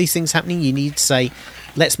to stop these things happening, you need to say,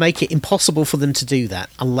 let's make it impossible for them to do that,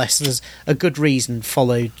 unless there's a good reason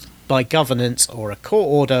followed by governance or a court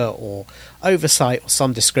order or oversight or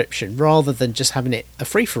some description, rather than just having it a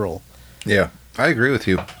free-for-all. Yeah, I agree with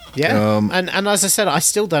you. Yeah, and as I said, I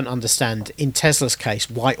still don't understand, in Tesla's case,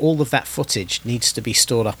 why all of that footage needs to be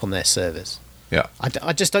stored up on their servers. Yeah,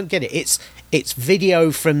 I just don't get it. It's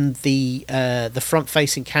video from the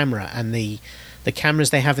front-facing camera and the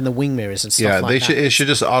cameras they have in the wing mirrors and stuff like that. Yeah, it should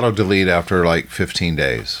just auto-delete after like 15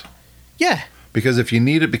 days. Yeah. Because if you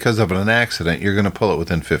need it because of an accident, you're going to pull it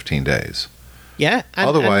within 15 days. Yeah.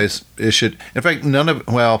 Otherwise, it should... In fact, none of...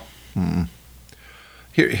 Well,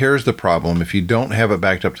 here's the problem. If you don't have it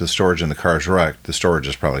backed up to the storage and the car's wrecked, the storage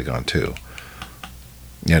is probably gone too.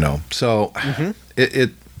 So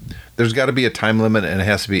there's got to be a time limit, and it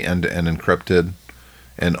has to be end-to-end encrypted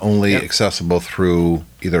and only accessible through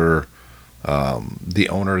either the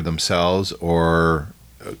owner themselves or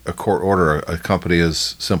a court order. A company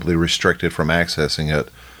is simply restricted from accessing it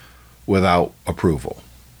without approval.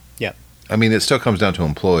 Yeah. I mean, it still comes down to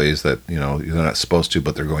employees that, they're not supposed to,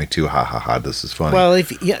 but they're going to. Ha, ha, ha, this is funny. Well,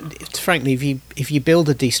 frankly, if you build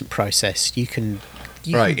a decent process, you can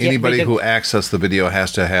anybody who accesses the video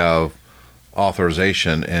has to have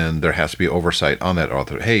authorization, and there has to be oversight on that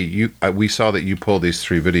author. Hey, we saw that you pulled these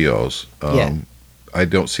 3 videos. I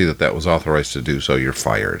don't see that was authorized to do, so you're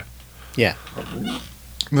fired. Yeah.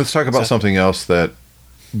 Let's talk about something else that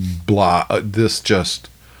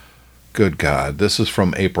good God, this is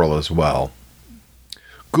from April as well.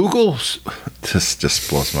 This just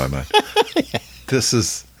blows my mind. This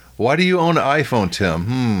is, why do you own an iPhone,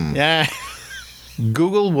 Tim? Yeah.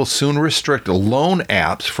 Google will soon restrict loan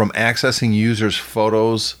apps from accessing users'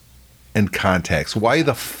 photos and contacts. Why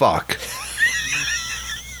the fuck?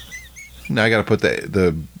 Now I got to put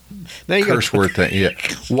the curse word thing. Yeah.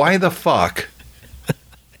 Why the fuck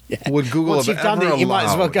would Google Once have you've done ever it, you might as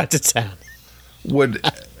well allowed? go to town. Would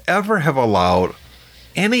ever have allowed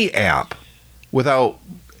any app without,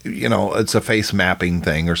 it's a face mapping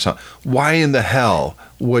thing or something. Why in the hell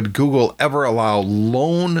would Google ever allow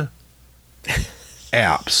loan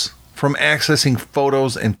apps from accessing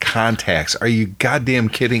photos and contacts? Are you goddamn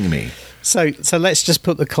kidding me? So let's just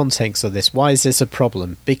put the context of this. Why is this a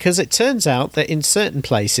problem? Because it turns out that in certain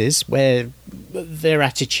places where their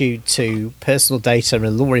attitude to personal data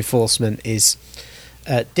and law enforcement is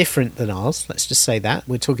different than ours. Let's just say that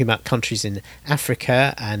we're talking about countries in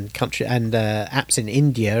Africa and apps in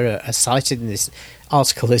India are cited in this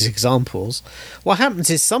article as examples. What happens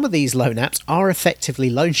is some of these loan apps are effectively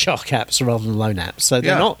loan shark apps rather than loan apps. So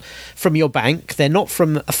they're not from your bank, they're not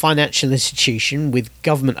from a financial institution with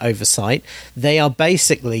government oversight. They are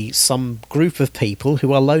basically some group of people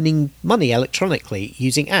who are loaning money electronically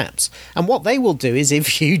using apps. And what they will do is,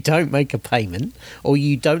 if you don't make a payment, or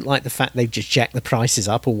you don't like the fact they've just jacked the prices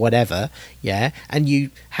up or whatever, and you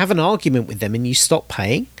have an argument with them and you stop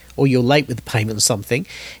paying, or you're late with the payment or something,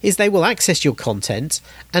 is they will access your content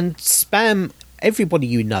and spam everybody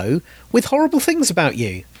you know with horrible things about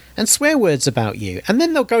you and swear words about you. And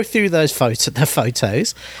then they'll go through their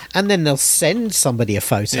photos, and then they'll send somebody a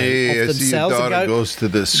photo of themselves your and daughter go, goes to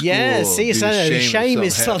this school. yeah, see, so shame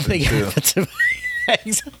is something happened to me.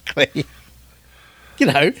 Exactly. You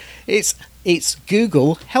know, it's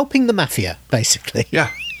Google helping the mafia, basically. Yeah,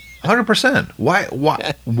 100%.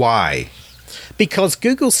 Why? Because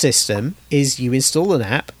Google's system is you install an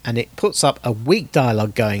app and it puts up a weak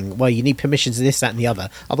dialogue going, well, you need permissions to this, that, and the other.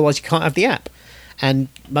 Otherwise, you can't have the app. And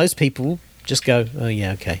most people just go, oh,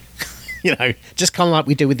 yeah, okay. You know, just kind of like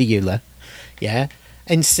we do with the EULA. Yeah.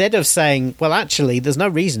 Instead of saying, well, actually, there's no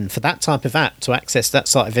reason for that type of app to access that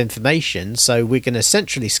sort of information, so we're going to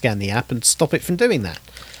centrally scan the app and stop it from doing that.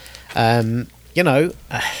 You know,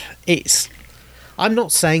 I'm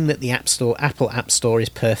not saying that the Apple App Store is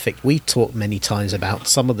perfect. We've talked many times about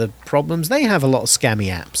some of the problems. They have a lot of scammy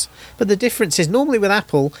apps. But the difference is, normally with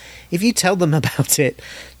Apple, if you tell them about it,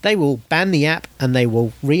 they will ban the app and they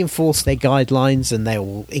will reinforce their guidelines and they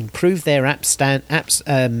will improve their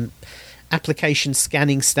application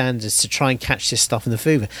scanning standards to try and catch this stuff in the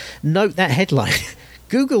fever. Note that headline.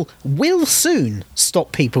 Google will soon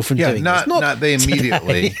stop people from doing this. Not they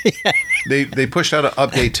immediately. They pushed out an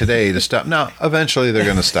update today to stop. Now, eventually they're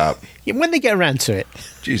going to stop. When they get around to it.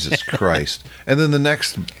 Jesus Christ. And then the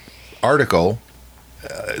next article,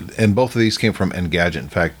 and both of these came from Engadget. In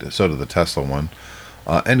fact, so did the Tesla one.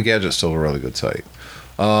 Engadget's still a really good site.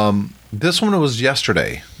 This one was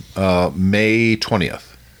yesterday, May 20th.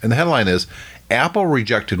 And the headline is, Apple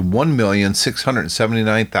rejected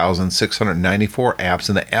 1,679,694 apps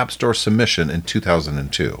in the App Store submission in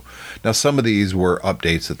 2002. Now, some of these were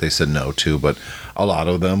updates that they said no to, but a lot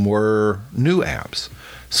of them were new apps.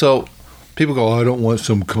 So people go, I don't want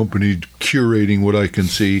some company curating what I can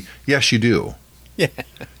see. Yes, you do. Yeah.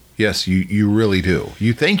 Yes, you really do.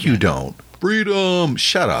 You think you don't. Freedom.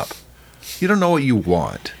 Shut up. You don't know what you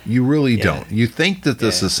want. You really don't. You think that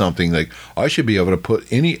this is something like, I should be able to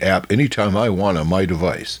put any app anytime I want on my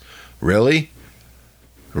device. Really?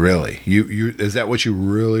 Really? You is that what you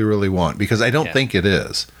really, really want? Because I don't think it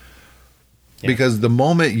is. Yeah. Because the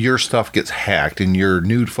moment your stuff gets hacked and your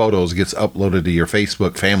nude photos gets uploaded to your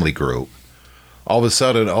Facebook family group, all of a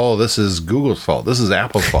sudden, this is Google's fault. This is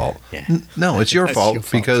Apple's fault. No, it's your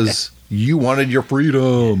fault because you wanted your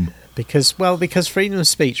freedom. Yeah. Because freedom of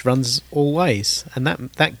speech runs all ways, and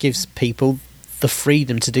that gives people the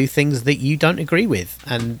freedom to do things that you don't agree with,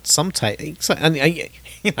 and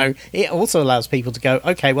it also allows people to go,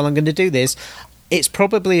 okay, well, I'm going to do this. It's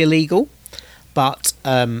probably illegal, but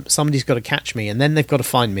somebody's got to catch me, and then they've got to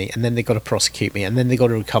find me, and then they've got to prosecute me, and then they've got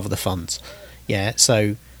to recover the funds. Yeah,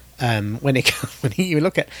 so when you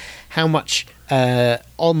look at how much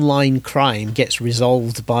online crime gets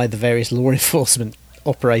resolved by the various law enforcement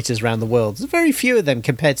operators around the world, there's very few of them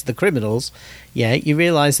compared to the criminals. You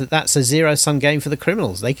realise that that's a zero-sum game for the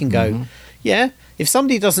criminals. They can go, if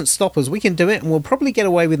somebody doesn't stop us, we can do it, and we'll probably get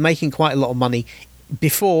away with making quite a lot of money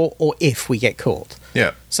before or if we get caught.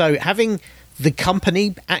 Yeah. So having the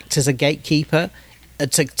company act as a gatekeeper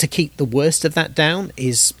to keep the worst of that down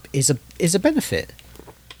is a benefit.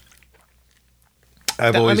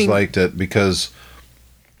 I've always liked it because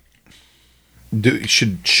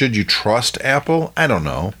should you trust Apple? I don't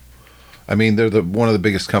know. I mean, they're one of the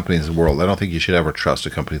biggest companies in the world. I don't think you should ever trust a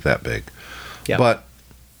company that big. Yep. But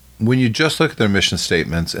when you just look at their mission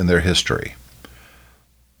statements and their history,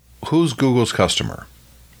 who's Google's customer?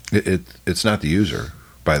 It's not the user,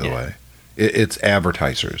 by the way. It's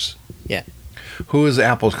advertisers. Yeah. Who is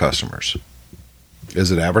Apple's customers? Is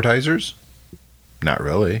it advertisers? Not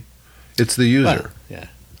really. It's the user. Well, yeah.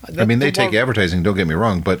 I mean, they take advertising, don't get me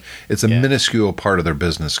wrong, but it's a minuscule part of their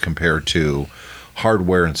business compared to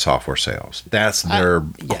hardware and software sales. That's their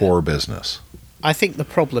core business. I think the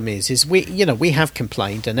problem is we have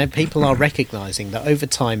complained, and then people are recognizing that over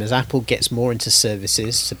time, as Apple gets more into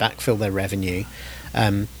services to backfill their revenue,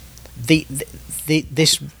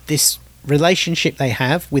 this relationship they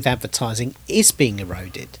have with advertising is being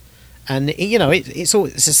eroded. And it's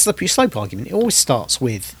a slippery slope argument. It always starts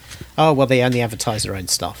with, oh well, they only advertise their own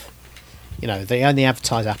stuff. They only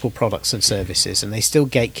advertise Apple products and services, and they still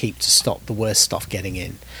gatekeep to stop the worst stuff getting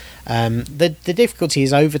in. The difficulty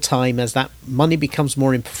is over time, as that money becomes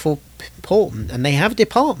more important, and they have a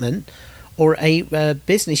department or a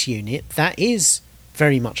business unit that is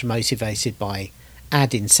very much motivated by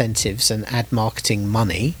ad incentives and ad marketing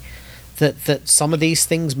money, that some of these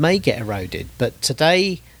things may get eroded. But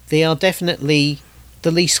today they are definitely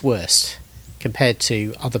the least worst compared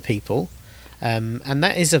to other people. And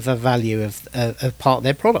that is of a value of part of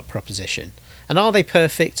their product proposition. And are they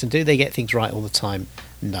perfect? And do they get things right all the time?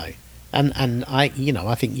 No. And I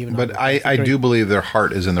think you. But I do believe their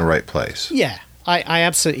heart is in the right place. Yeah, I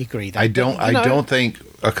absolutely agree. That. I don't think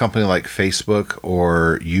a company like Facebook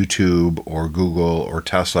or YouTube or Google or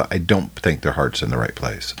Tesla, I don't think their heart's in the right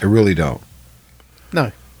place. I really don't.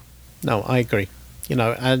 No, I agree.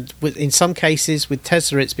 And in some cases with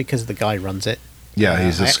Tesla, it's because the guy runs it. Yeah,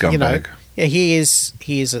 he's a scumbag. Yeah,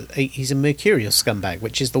 he's a mercurial scumbag,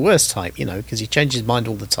 which is the worst type, because he changes his mind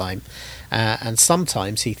all the time, and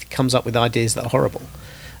sometimes he comes up with ideas that are horrible.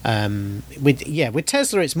 With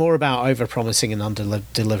Tesla, it's more about over-promising and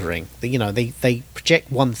under-delivering. They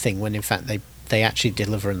project one thing when in fact they actually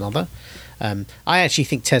deliver another. I actually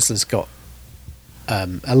think Tesla's got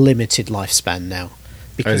a limited lifespan now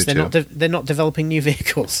because they're not developing new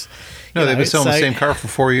vehicles. No, they've been selling the same car for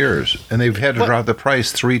 4 years, and they've had to drop the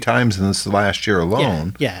price 3 times in this last year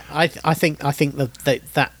alone. Yeah. I think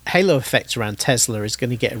that halo effect around Tesla is going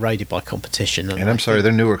to get eroded by competition. And I'm sorry,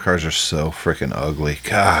 their newer cars are so freaking ugly.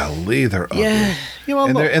 Golly, they're ugly. Yeah,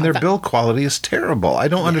 and their build quality is terrible. I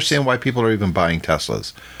don't understand why people are even buying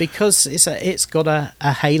Teslas. Because it's got a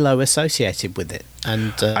halo associated with it.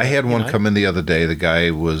 And I had one come in the other day. The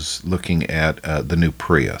guy was looking at the new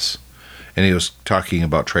Prius. And he was talking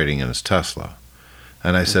about trading in his Tesla.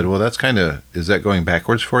 And I said, well, is that going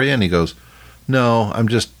backwards for you? And he goes, no, I'm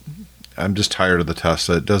just tired of the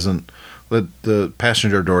Tesla. It doesn't, the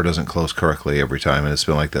passenger door doesn't close correctly every time. And it's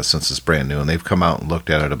been like that since it's brand new. And they've come out and looked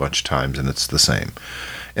at it a bunch of times and it's the same.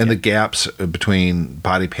 And the gaps between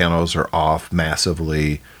body panels are off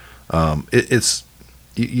massively.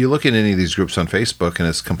 You look at any of these groups on Facebook and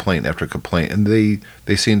it's complaint after complaint, and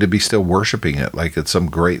they seem to be still worshiping it like it's some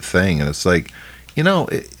great thing. And it's like,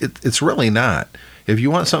 it's really not. If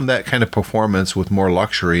you want some of that kind of performance with more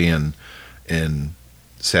luxury and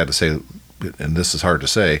sad to say, and this is hard to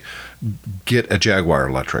say, get a Jaguar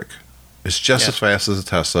electric. It's just as fast as a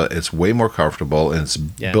Tesla. It's way more comfortable and it's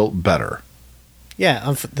built better.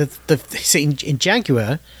 Yeah, in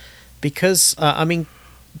Jaguar, because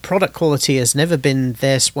product quality has never been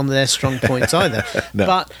one of their strong points either. No.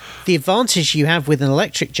 But the advantage you have with an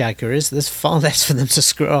electric Jaguar is there's far less for them to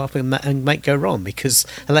screw up and make go wrong, because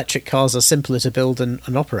electric cars are simpler to build and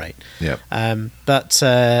operate. Yeah. But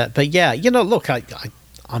yeah, look,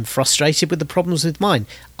 I'm frustrated with the problems with mine.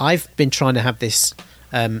 I've been trying to have this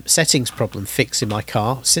settings problem fixed in my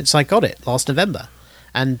car since I got it last November.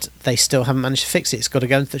 And they still haven't managed to fix it. It's got to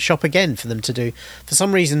go into the shop again for them to do. For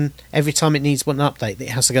some reason, every time it needs one update, it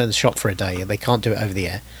has to go in the shop for a day, and they can't do it over the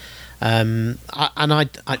air.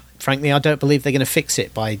 I frankly, I don't believe they're going to fix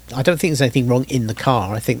it. I don't think there's anything wrong in the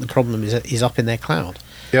car. I think the problem is up in their cloud.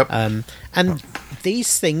 Yep. And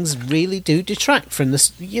these things really do detract from this,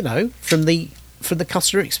 from the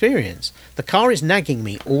customer experience. The car is nagging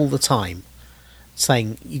me all the time,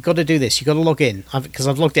 saying, you've got to do this, you've got to log in, because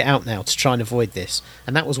I've logged it out now to try and avoid this,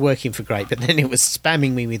 and that was working for great, but then it was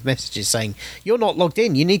spamming me with messages saying, you're not logged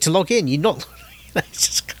in, you need to log in, you're not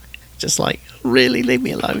it's just like, really, leave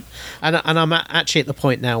me alone. And I'm actually at the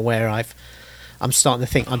point now where I'm starting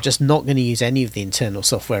to think I'm just not going to use any of the internal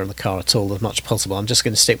software on the car at all as much as possible. I'm just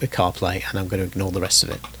going to stick with CarPlay, and I'm going to ignore the rest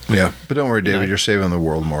of it. Yeah, but don't worry, David, you're saving the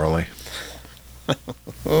world morally.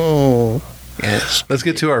 Oh, yes. Let's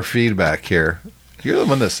get to our feedback here. You're the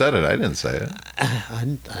one that said it. I didn't say it.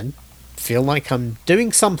 I feel like I'm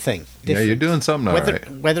doing something different. Yeah, you're doing something right.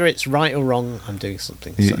 Whether it's right or wrong, I'm doing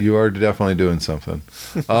something. You are definitely doing something.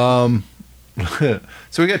 So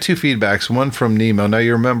we got 2 feedbacks. One from Nemo. Now,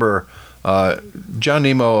 you remember John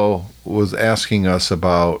Nemo was asking us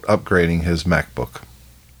about upgrading his MacBook.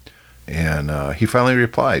 And he finally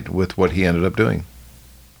replied with what he ended up doing.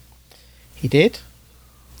 He did.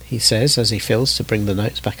 He says, as he fills to bring the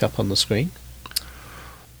notes back up on the screen.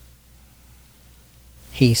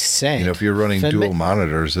 He said... if you're running dual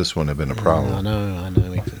monitors, this wouldn't have been a problem. I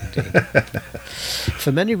know.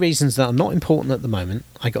 For many reasons that are not important at the moment,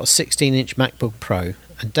 I got a 16-inch MacBook Pro,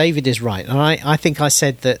 and David is right. And I think I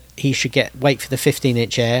said that he should wait for the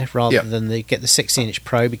 15-inch Air rather than get the 16-inch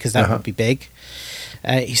Pro, because that would be big.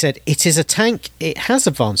 He said, "It is a tank. It has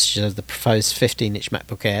advantages of the proposed 15-inch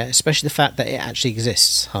MacBook Air, especially the fact that it actually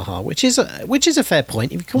exists." Haha, which is a fair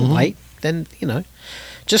point. If you can't wait, then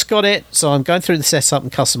just got it. So I'm going through the setup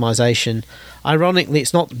and customization. Ironically,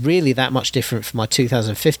 it's not really that much different from my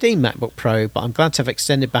 2015 MacBook Pro, but I'm glad to have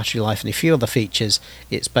extended battery life and a few other features.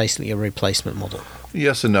 It's basically a replacement model.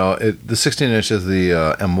 Yes and no. The 16-inch is the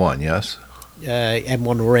M1, yes?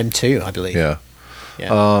 M1 or M2, I believe.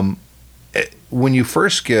 Yeah. When you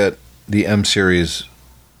first get the M series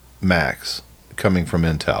Macs coming from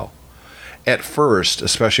Intel, at first,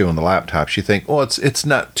 especially on the laptops, you think, oh, it's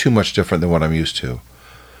not too much different than what I'm used to,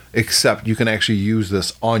 except you can actually use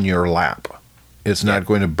this on your lap. It's not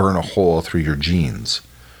going to burn a hole through your jeans.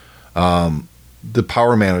 The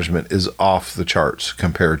power management is off the charts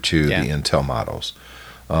compared to the Intel models.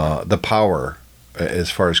 The power, as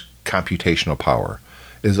far as computational power,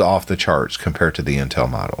 is off the charts compared to the Intel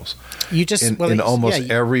models. In almost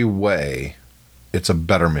every way, it's a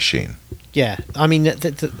better machine. Yeah, I mean,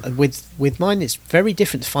 with mine, it's very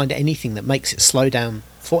different to find anything that makes it slow down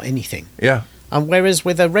for anything. Yeah. Whereas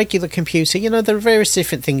with a regular computer, there are various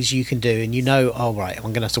different things you can do, and oh, right,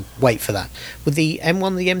 I'm going to have to wait for that. With the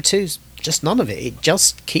M1, the M2's just none of it. It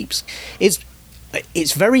just keeps...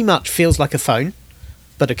 It's very much feels like a phone,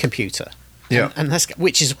 but a computer. Yeah. And that's,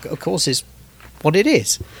 which is, of course, is what it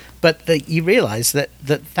is. But you realise that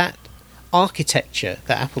architecture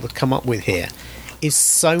that Apple have come up with here is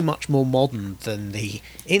so much more modern than the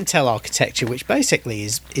Intel architecture, which basically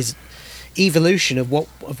is evolution of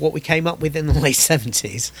what we came up with in the late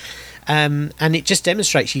 70s. And it just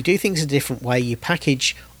demonstrates you do things a different way. You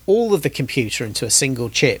package all of the computer into a single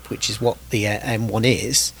chip, which is what the M1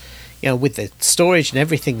 is, with the storage and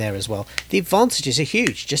everything there as well. The advantages are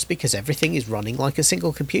huge just because everything is running like a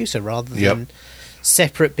single computer rather than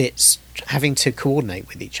separate bits having to coordinate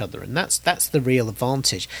with each other, and that's the real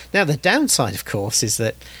advantage. Now, the downside, of course, is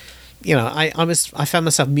that I found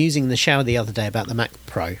myself musing in the shower the other day about the Mac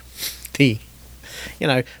Pro. We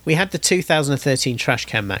had the 2013 trash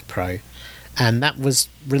can Mac Pro, and that was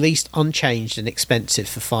released unchanged and expensive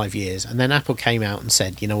for 5 years, and then Apple came out and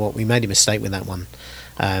said, you know what, we made a mistake with that one.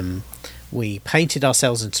 We painted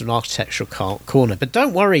ourselves into an architectural corner, but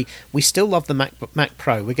don't worry, we still love the Mac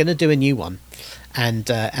Pro. We're going to do a new one, and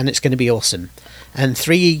it's going to be awesome. And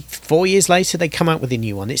 3-4 years later, they come out with a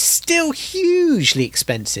new one. It's still hugely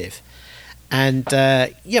expensive, and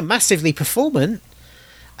massively performant.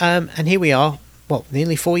 And here we are,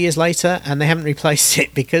 nearly 4 years later, and they haven't replaced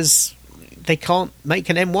it because they can't make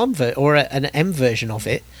an M1 or an M version of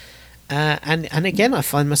it. And again, I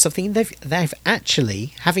find myself thinking they've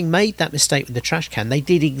actually, having made that mistake with the trash can, they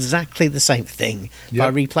did exactly the same thing by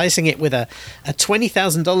replacing it with a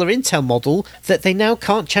 $20,000 Intel model that they now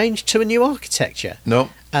can't change to a new architecture. No,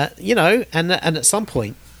 and at some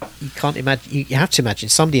point you can't imagine. You have to imagine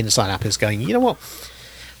somebody inside Apple is going, you know what?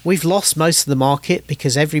 We've lost most of the market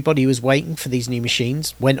because everybody who was waiting for these new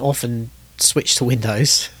machines went off and switched to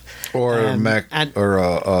Windows. Or Mac,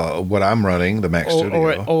 or what I'm running, the Mac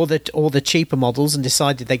Studio, or the cheaper models, and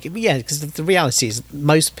decided because the reality is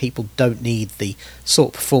most people don't need the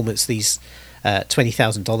sort of performance these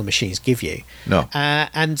 $20,000 machines give you. No,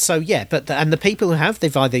 and so the people who have,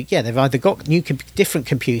 they've either got different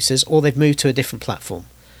computers or they've moved to a different platform.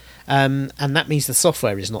 And that means the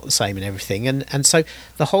software is not the same and everything, and so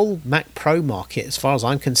the whole Mac Pro market, as far as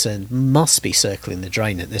I'm concerned, must be circling the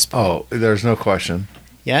drain at this point. Oh, there's no question.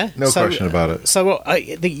 Yeah, no question about it. So,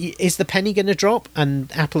 is the penny going to drop,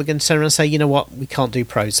 and Apple are going to turn around and say, you know what, we can't do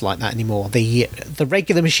pros like that anymore. The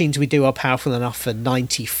regular machines we do are powerful enough for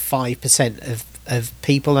 95% of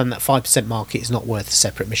people, and that 5% market is not worth a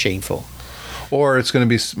separate machine for. Or it's going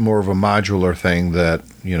to be more of a modular thing that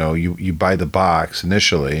you buy the box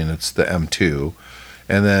initially, and it's the M2.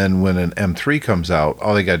 And then when an M3 comes out,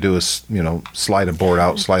 all they got to do is, slide a board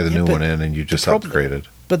out, slide the new one in, and you just upgrade it.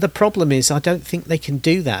 But the problem is, I don't think they can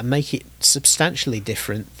do that and make it substantially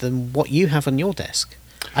different than what you have on your desk.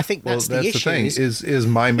 I think that's the issue. The thing is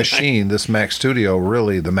my machine, this Mac Studio,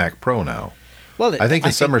 really the Mac Pro now? Well, I think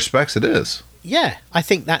in some respects it is. Yeah, I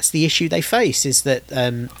think that's the issue they face, is that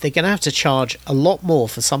they're going to have to charge a lot more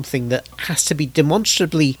for something that has to be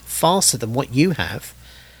demonstrably faster than what you have.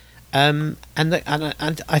 And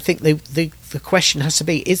I think the question has to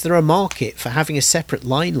be: is there a market for having a separate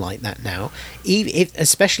line like that now?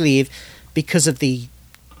 Especially because of the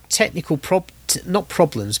technical not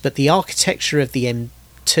problems, but the architecture of the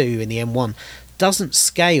M2 and the M1 doesn't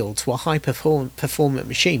scale to a high performant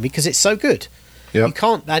machine because it's so good. Yep. You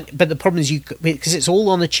can't. But the problem is because it's all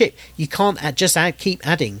on a chip. You can't keep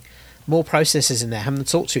adding more processors in there, having them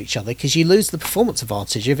talk to each other, because you lose the performance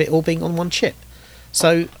advantage of it all being on one chip.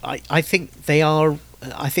 So I think they are.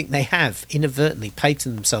 I think they have inadvertently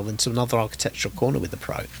painted themselves into another architectural corner with the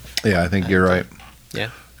Pro. Yeah, I think you're right. Yeah.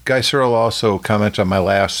 Guy Searle also commented on my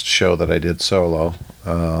last show that I did solo.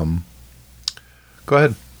 Go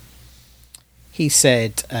ahead. He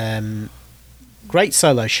said, great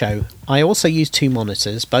solo show. I also use 2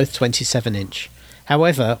 monitors, both 27-inch.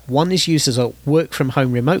 However, one is used as a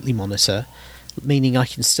work-from-home remotely monitor, meaning I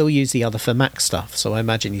can still use the other for Mac stuff. So I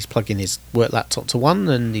imagine he's plugging his work laptop to one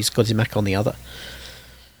and he's got his Mac on the other.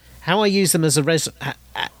 How I use them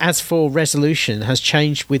as for resolution has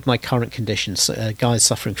changed with my current conditions. Guy's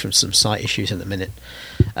suffering from some sight issues at the minute.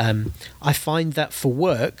 I find that for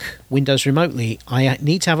work, Windows remotely, I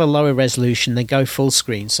need to have a lower resolution than go full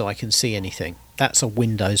screen so I can see anything. That's a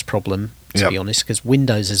Windows problem, to be honest, because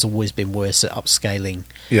Windows has always been worse at upscaling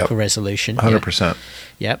for resolution. 100%.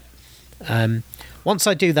 Yep. Once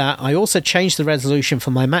I do that, I also change the resolution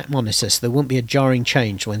for my Mac monitor so there won't be a jarring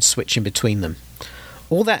change when switching between them.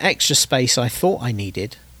 All that extra space I thought I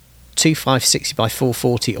needed, 2560 by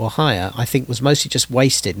 440 or higher, I think was mostly just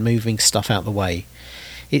wasted moving stuff out the way.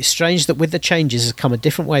 It's strange that with the changes has come a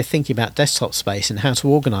different way of thinking about desktop space and how to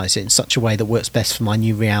organise it in such a way that works best for my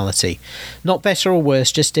new reality. Not better or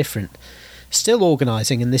worse, just different. Still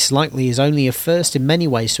organising, and this likely is only a first in many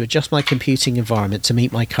ways to adjust my computing environment to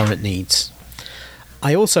meet my current needs.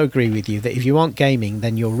 I also agree with you that if you aren't gaming,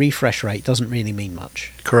 then your refresh rate doesn't really mean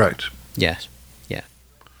much. Correct. Yes.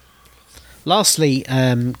 Lastly,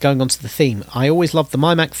 going on to the theme, I always loved the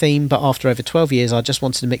MyMac theme, but after over 12 years I just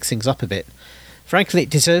wanted to mix things up a bit. Frankly, it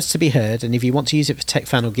deserves to be heard, and if you want to use it for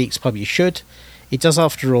TechFan or Geeks Pub, you should. It does,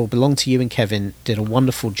 after all, belong to you, and Kevin did a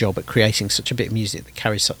wonderful job at creating such a bit of music that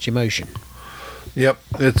carries such emotion. Yep,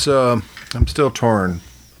 it's I'm still torn.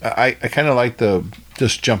 I kind of like the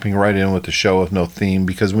just jumping right in with the show with no theme,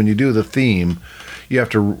 because when you do the theme, you have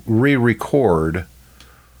to re-record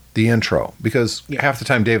the intro, because half the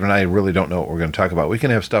time Dave and I really don't know what we're going to talk about. We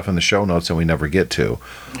can have stuff in the show notes and we never get to,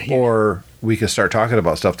 or we can start talking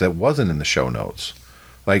about stuff that wasn't in the show notes,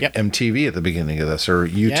 like MTV at the beginning of this, or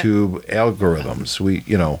YouTube algorithms.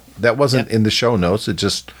 That wasn't in the show notes. It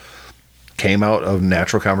just came out of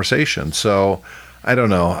natural conversation. So I don't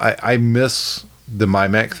know. I miss the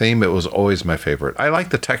MyMac theme. It was always my favorite. I like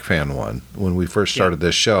the TechFan one when we first started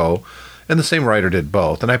this show. And the same writer did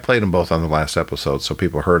both. And I played them both on the last episode, so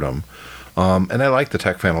people heard them. And I liked the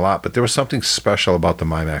TechFan a lot, but there was something special about the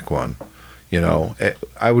MyMac one.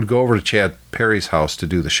 I would go over to Chad Perry's house to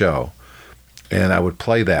do the show, and I would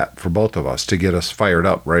play that for both of us to get us fired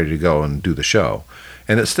up, ready to go and do the show.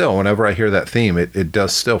 And it still, whenever I hear that theme, it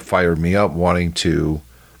does still fire me up wanting to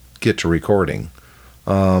get to recording.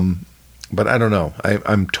 But I don't know.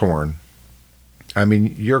 I'm torn. I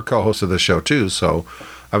mean, you're co-host of the show too, so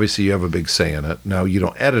obviously you have a big say in it. Now, you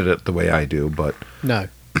don't edit it the way I do, but no,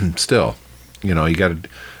 still, you got to.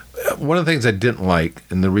 One of the things I didn't like,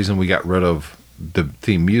 and the reason we got rid of the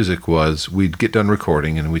theme music, was we'd get done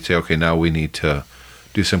recording and we'd say, okay, now we need to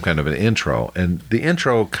do some kind of an intro. And the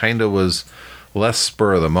intro kind of was less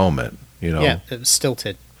spur of the moment, Yeah, it was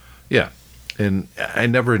stilted. Yeah. And I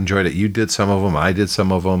never enjoyed it. You did some of them. I did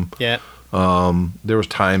some of them. Yeah. There was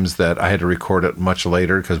times that I had to record it much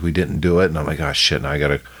later because we didn't do it, and I'm like, oh shit, now I got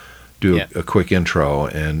to do a quick intro,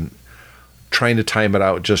 and trying to time it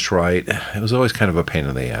out just right. It was always kind of a pain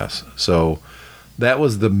in the ass. So that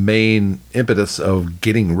was the main impetus of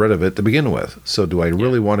getting rid of it to begin with. So do I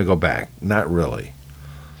really want to go back? Not really.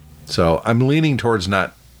 So I'm leaning towards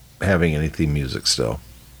not having any theme music still.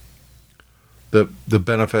 The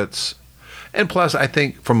benefits, and plus I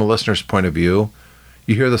think from a listener's point of view,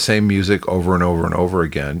 you hear the same music over and over and over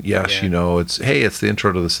again. Yes, it's the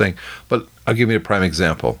intro to this thing. But I'll give you a prime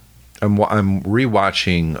example. I'm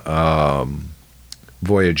rewatching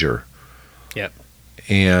Voyager. Yep.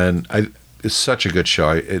 And it's such a good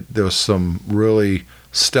show. There was some really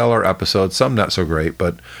stellar episodes, some not so great,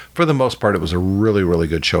 but for the most part, it was a really, really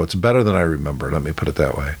good show. It's better than I remember. Let me put it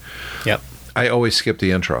that way. Yep. I always skip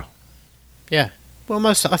the intro. Yeah. Well,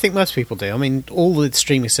 I think most people do. I mean, all the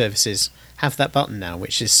streaming services have that button now,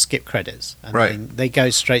 which is skip credits, and they go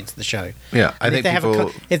straight to the show. Yeah, I think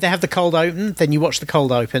if they have the cold open, then you watch the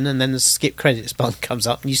cold open, and then the skip credits button comes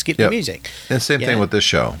up, and you skip the music. And same thing with this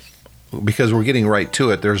show, because we're getting right to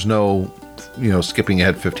it. There's no, skipping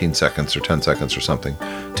ahead 15 seconds or 10 seconds or something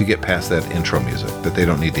to get past that intro music that they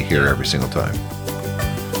don't need to hear every single time.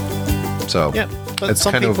 So but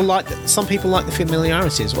some people like the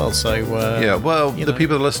familiarity as well. So the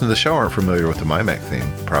people that listen to the show aren't familiar with the MyMac theme,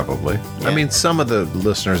 probably. Yeah. I mean, some of the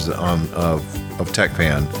listeners of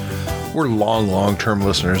TechFan were long-term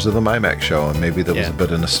listeners of the MyMac show, and maybe there was a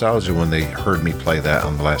bit of nostalgia when they heard me play that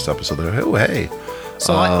on the last episode. They're like, oh, hey,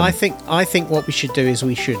 So I think what we should do is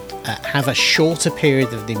we should have a shorter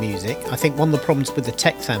period of the music. I think one of the problems with the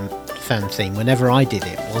TechFan theme, whenever I did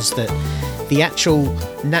it, was that the actual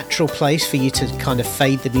natural place for you to kind of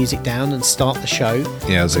fade the music down and start the show,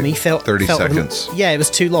 yeah, to me felt 30 seconds. Yeah, it was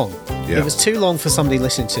too long. Yeah. It was too long for somebody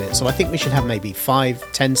listening to it. So I think we should have maybe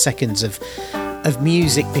 5-10 seconds of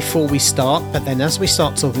music before we start, but then as we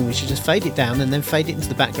start talking, we should just fade it down and then fade it into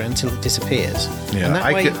the background until it disappears. Yeah, and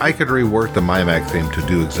that way, I could rework the MyMac theme to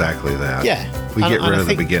do exactly that. Yeah, we get rid of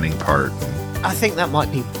the beginning part. I think that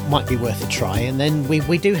might be worth a try, and then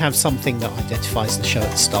we do have something that identifies the show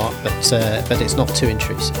at the start, but it's not too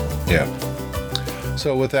intrusive. Yeah.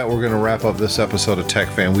 So with that, we're going to wrap up this episode of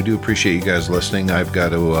TechFan. We do appreciate you guys listening. I've got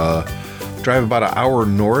to drive about an hour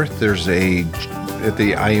north. There's at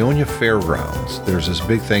the Ionia Fairgrounds, there's this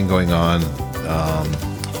big thing going on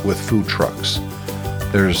with food trucks.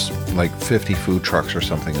 There's like 50 food trucks or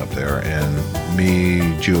something up there, and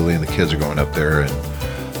me, Julie, and the kids are going up there and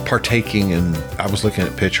partaking. And I was looking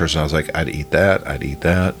at pictures, and I was like, I'd eat that.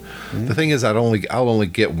 Mm-hmm. The thing is, I'll only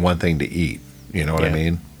get one thing to eat. You know what I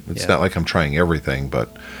mean? It's not like I'm trying everything,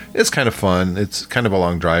 but it's kind of fun. It's kind of a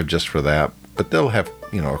long drive just for that. But they'll have,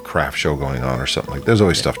 a craft show going on or something like. There's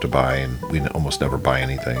always stuff to buy, and we almost never buy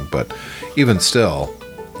anything. But even still,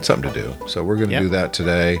 it's something to do. So we're going to do that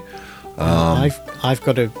today. I've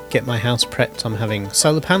got to get my house prepped. I'm having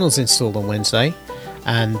solar panels installed on Wednesday,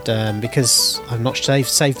 and because I've not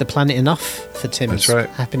saved the planet enough for Tim's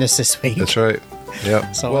happiness this week. That's right.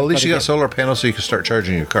 Yeah. So well, at least you got solar panels, so you can start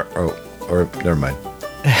charging your car. Oh, or never mind.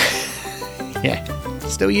 Yeah.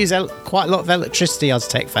 Still use quite a lot of electricity as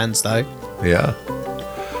tech fans, though. Yeah.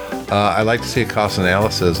 I'd like to see a cost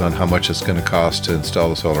analysis on how much it's going to cost to install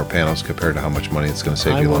the solar panels compared to how much money it's going to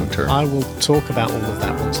save you long term. I will talk about all of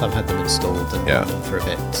that once I've had them installed and run them for a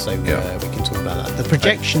bit, so we can talk about that. The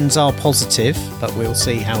projections are positive, but we'll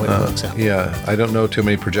see how it works out. Yeah, I don't know too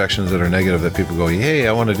many projections that are negative that people go, hey,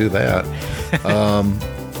 I want to do that.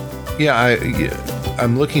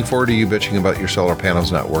 I'm looking forward to you bitching about your solar panels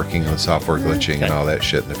not working and the software glitching and all that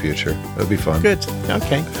shit in the future. That'd be fun. Good.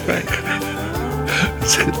 Okay, great.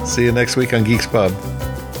 See you next week on Geeks Pub.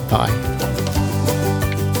 Bye.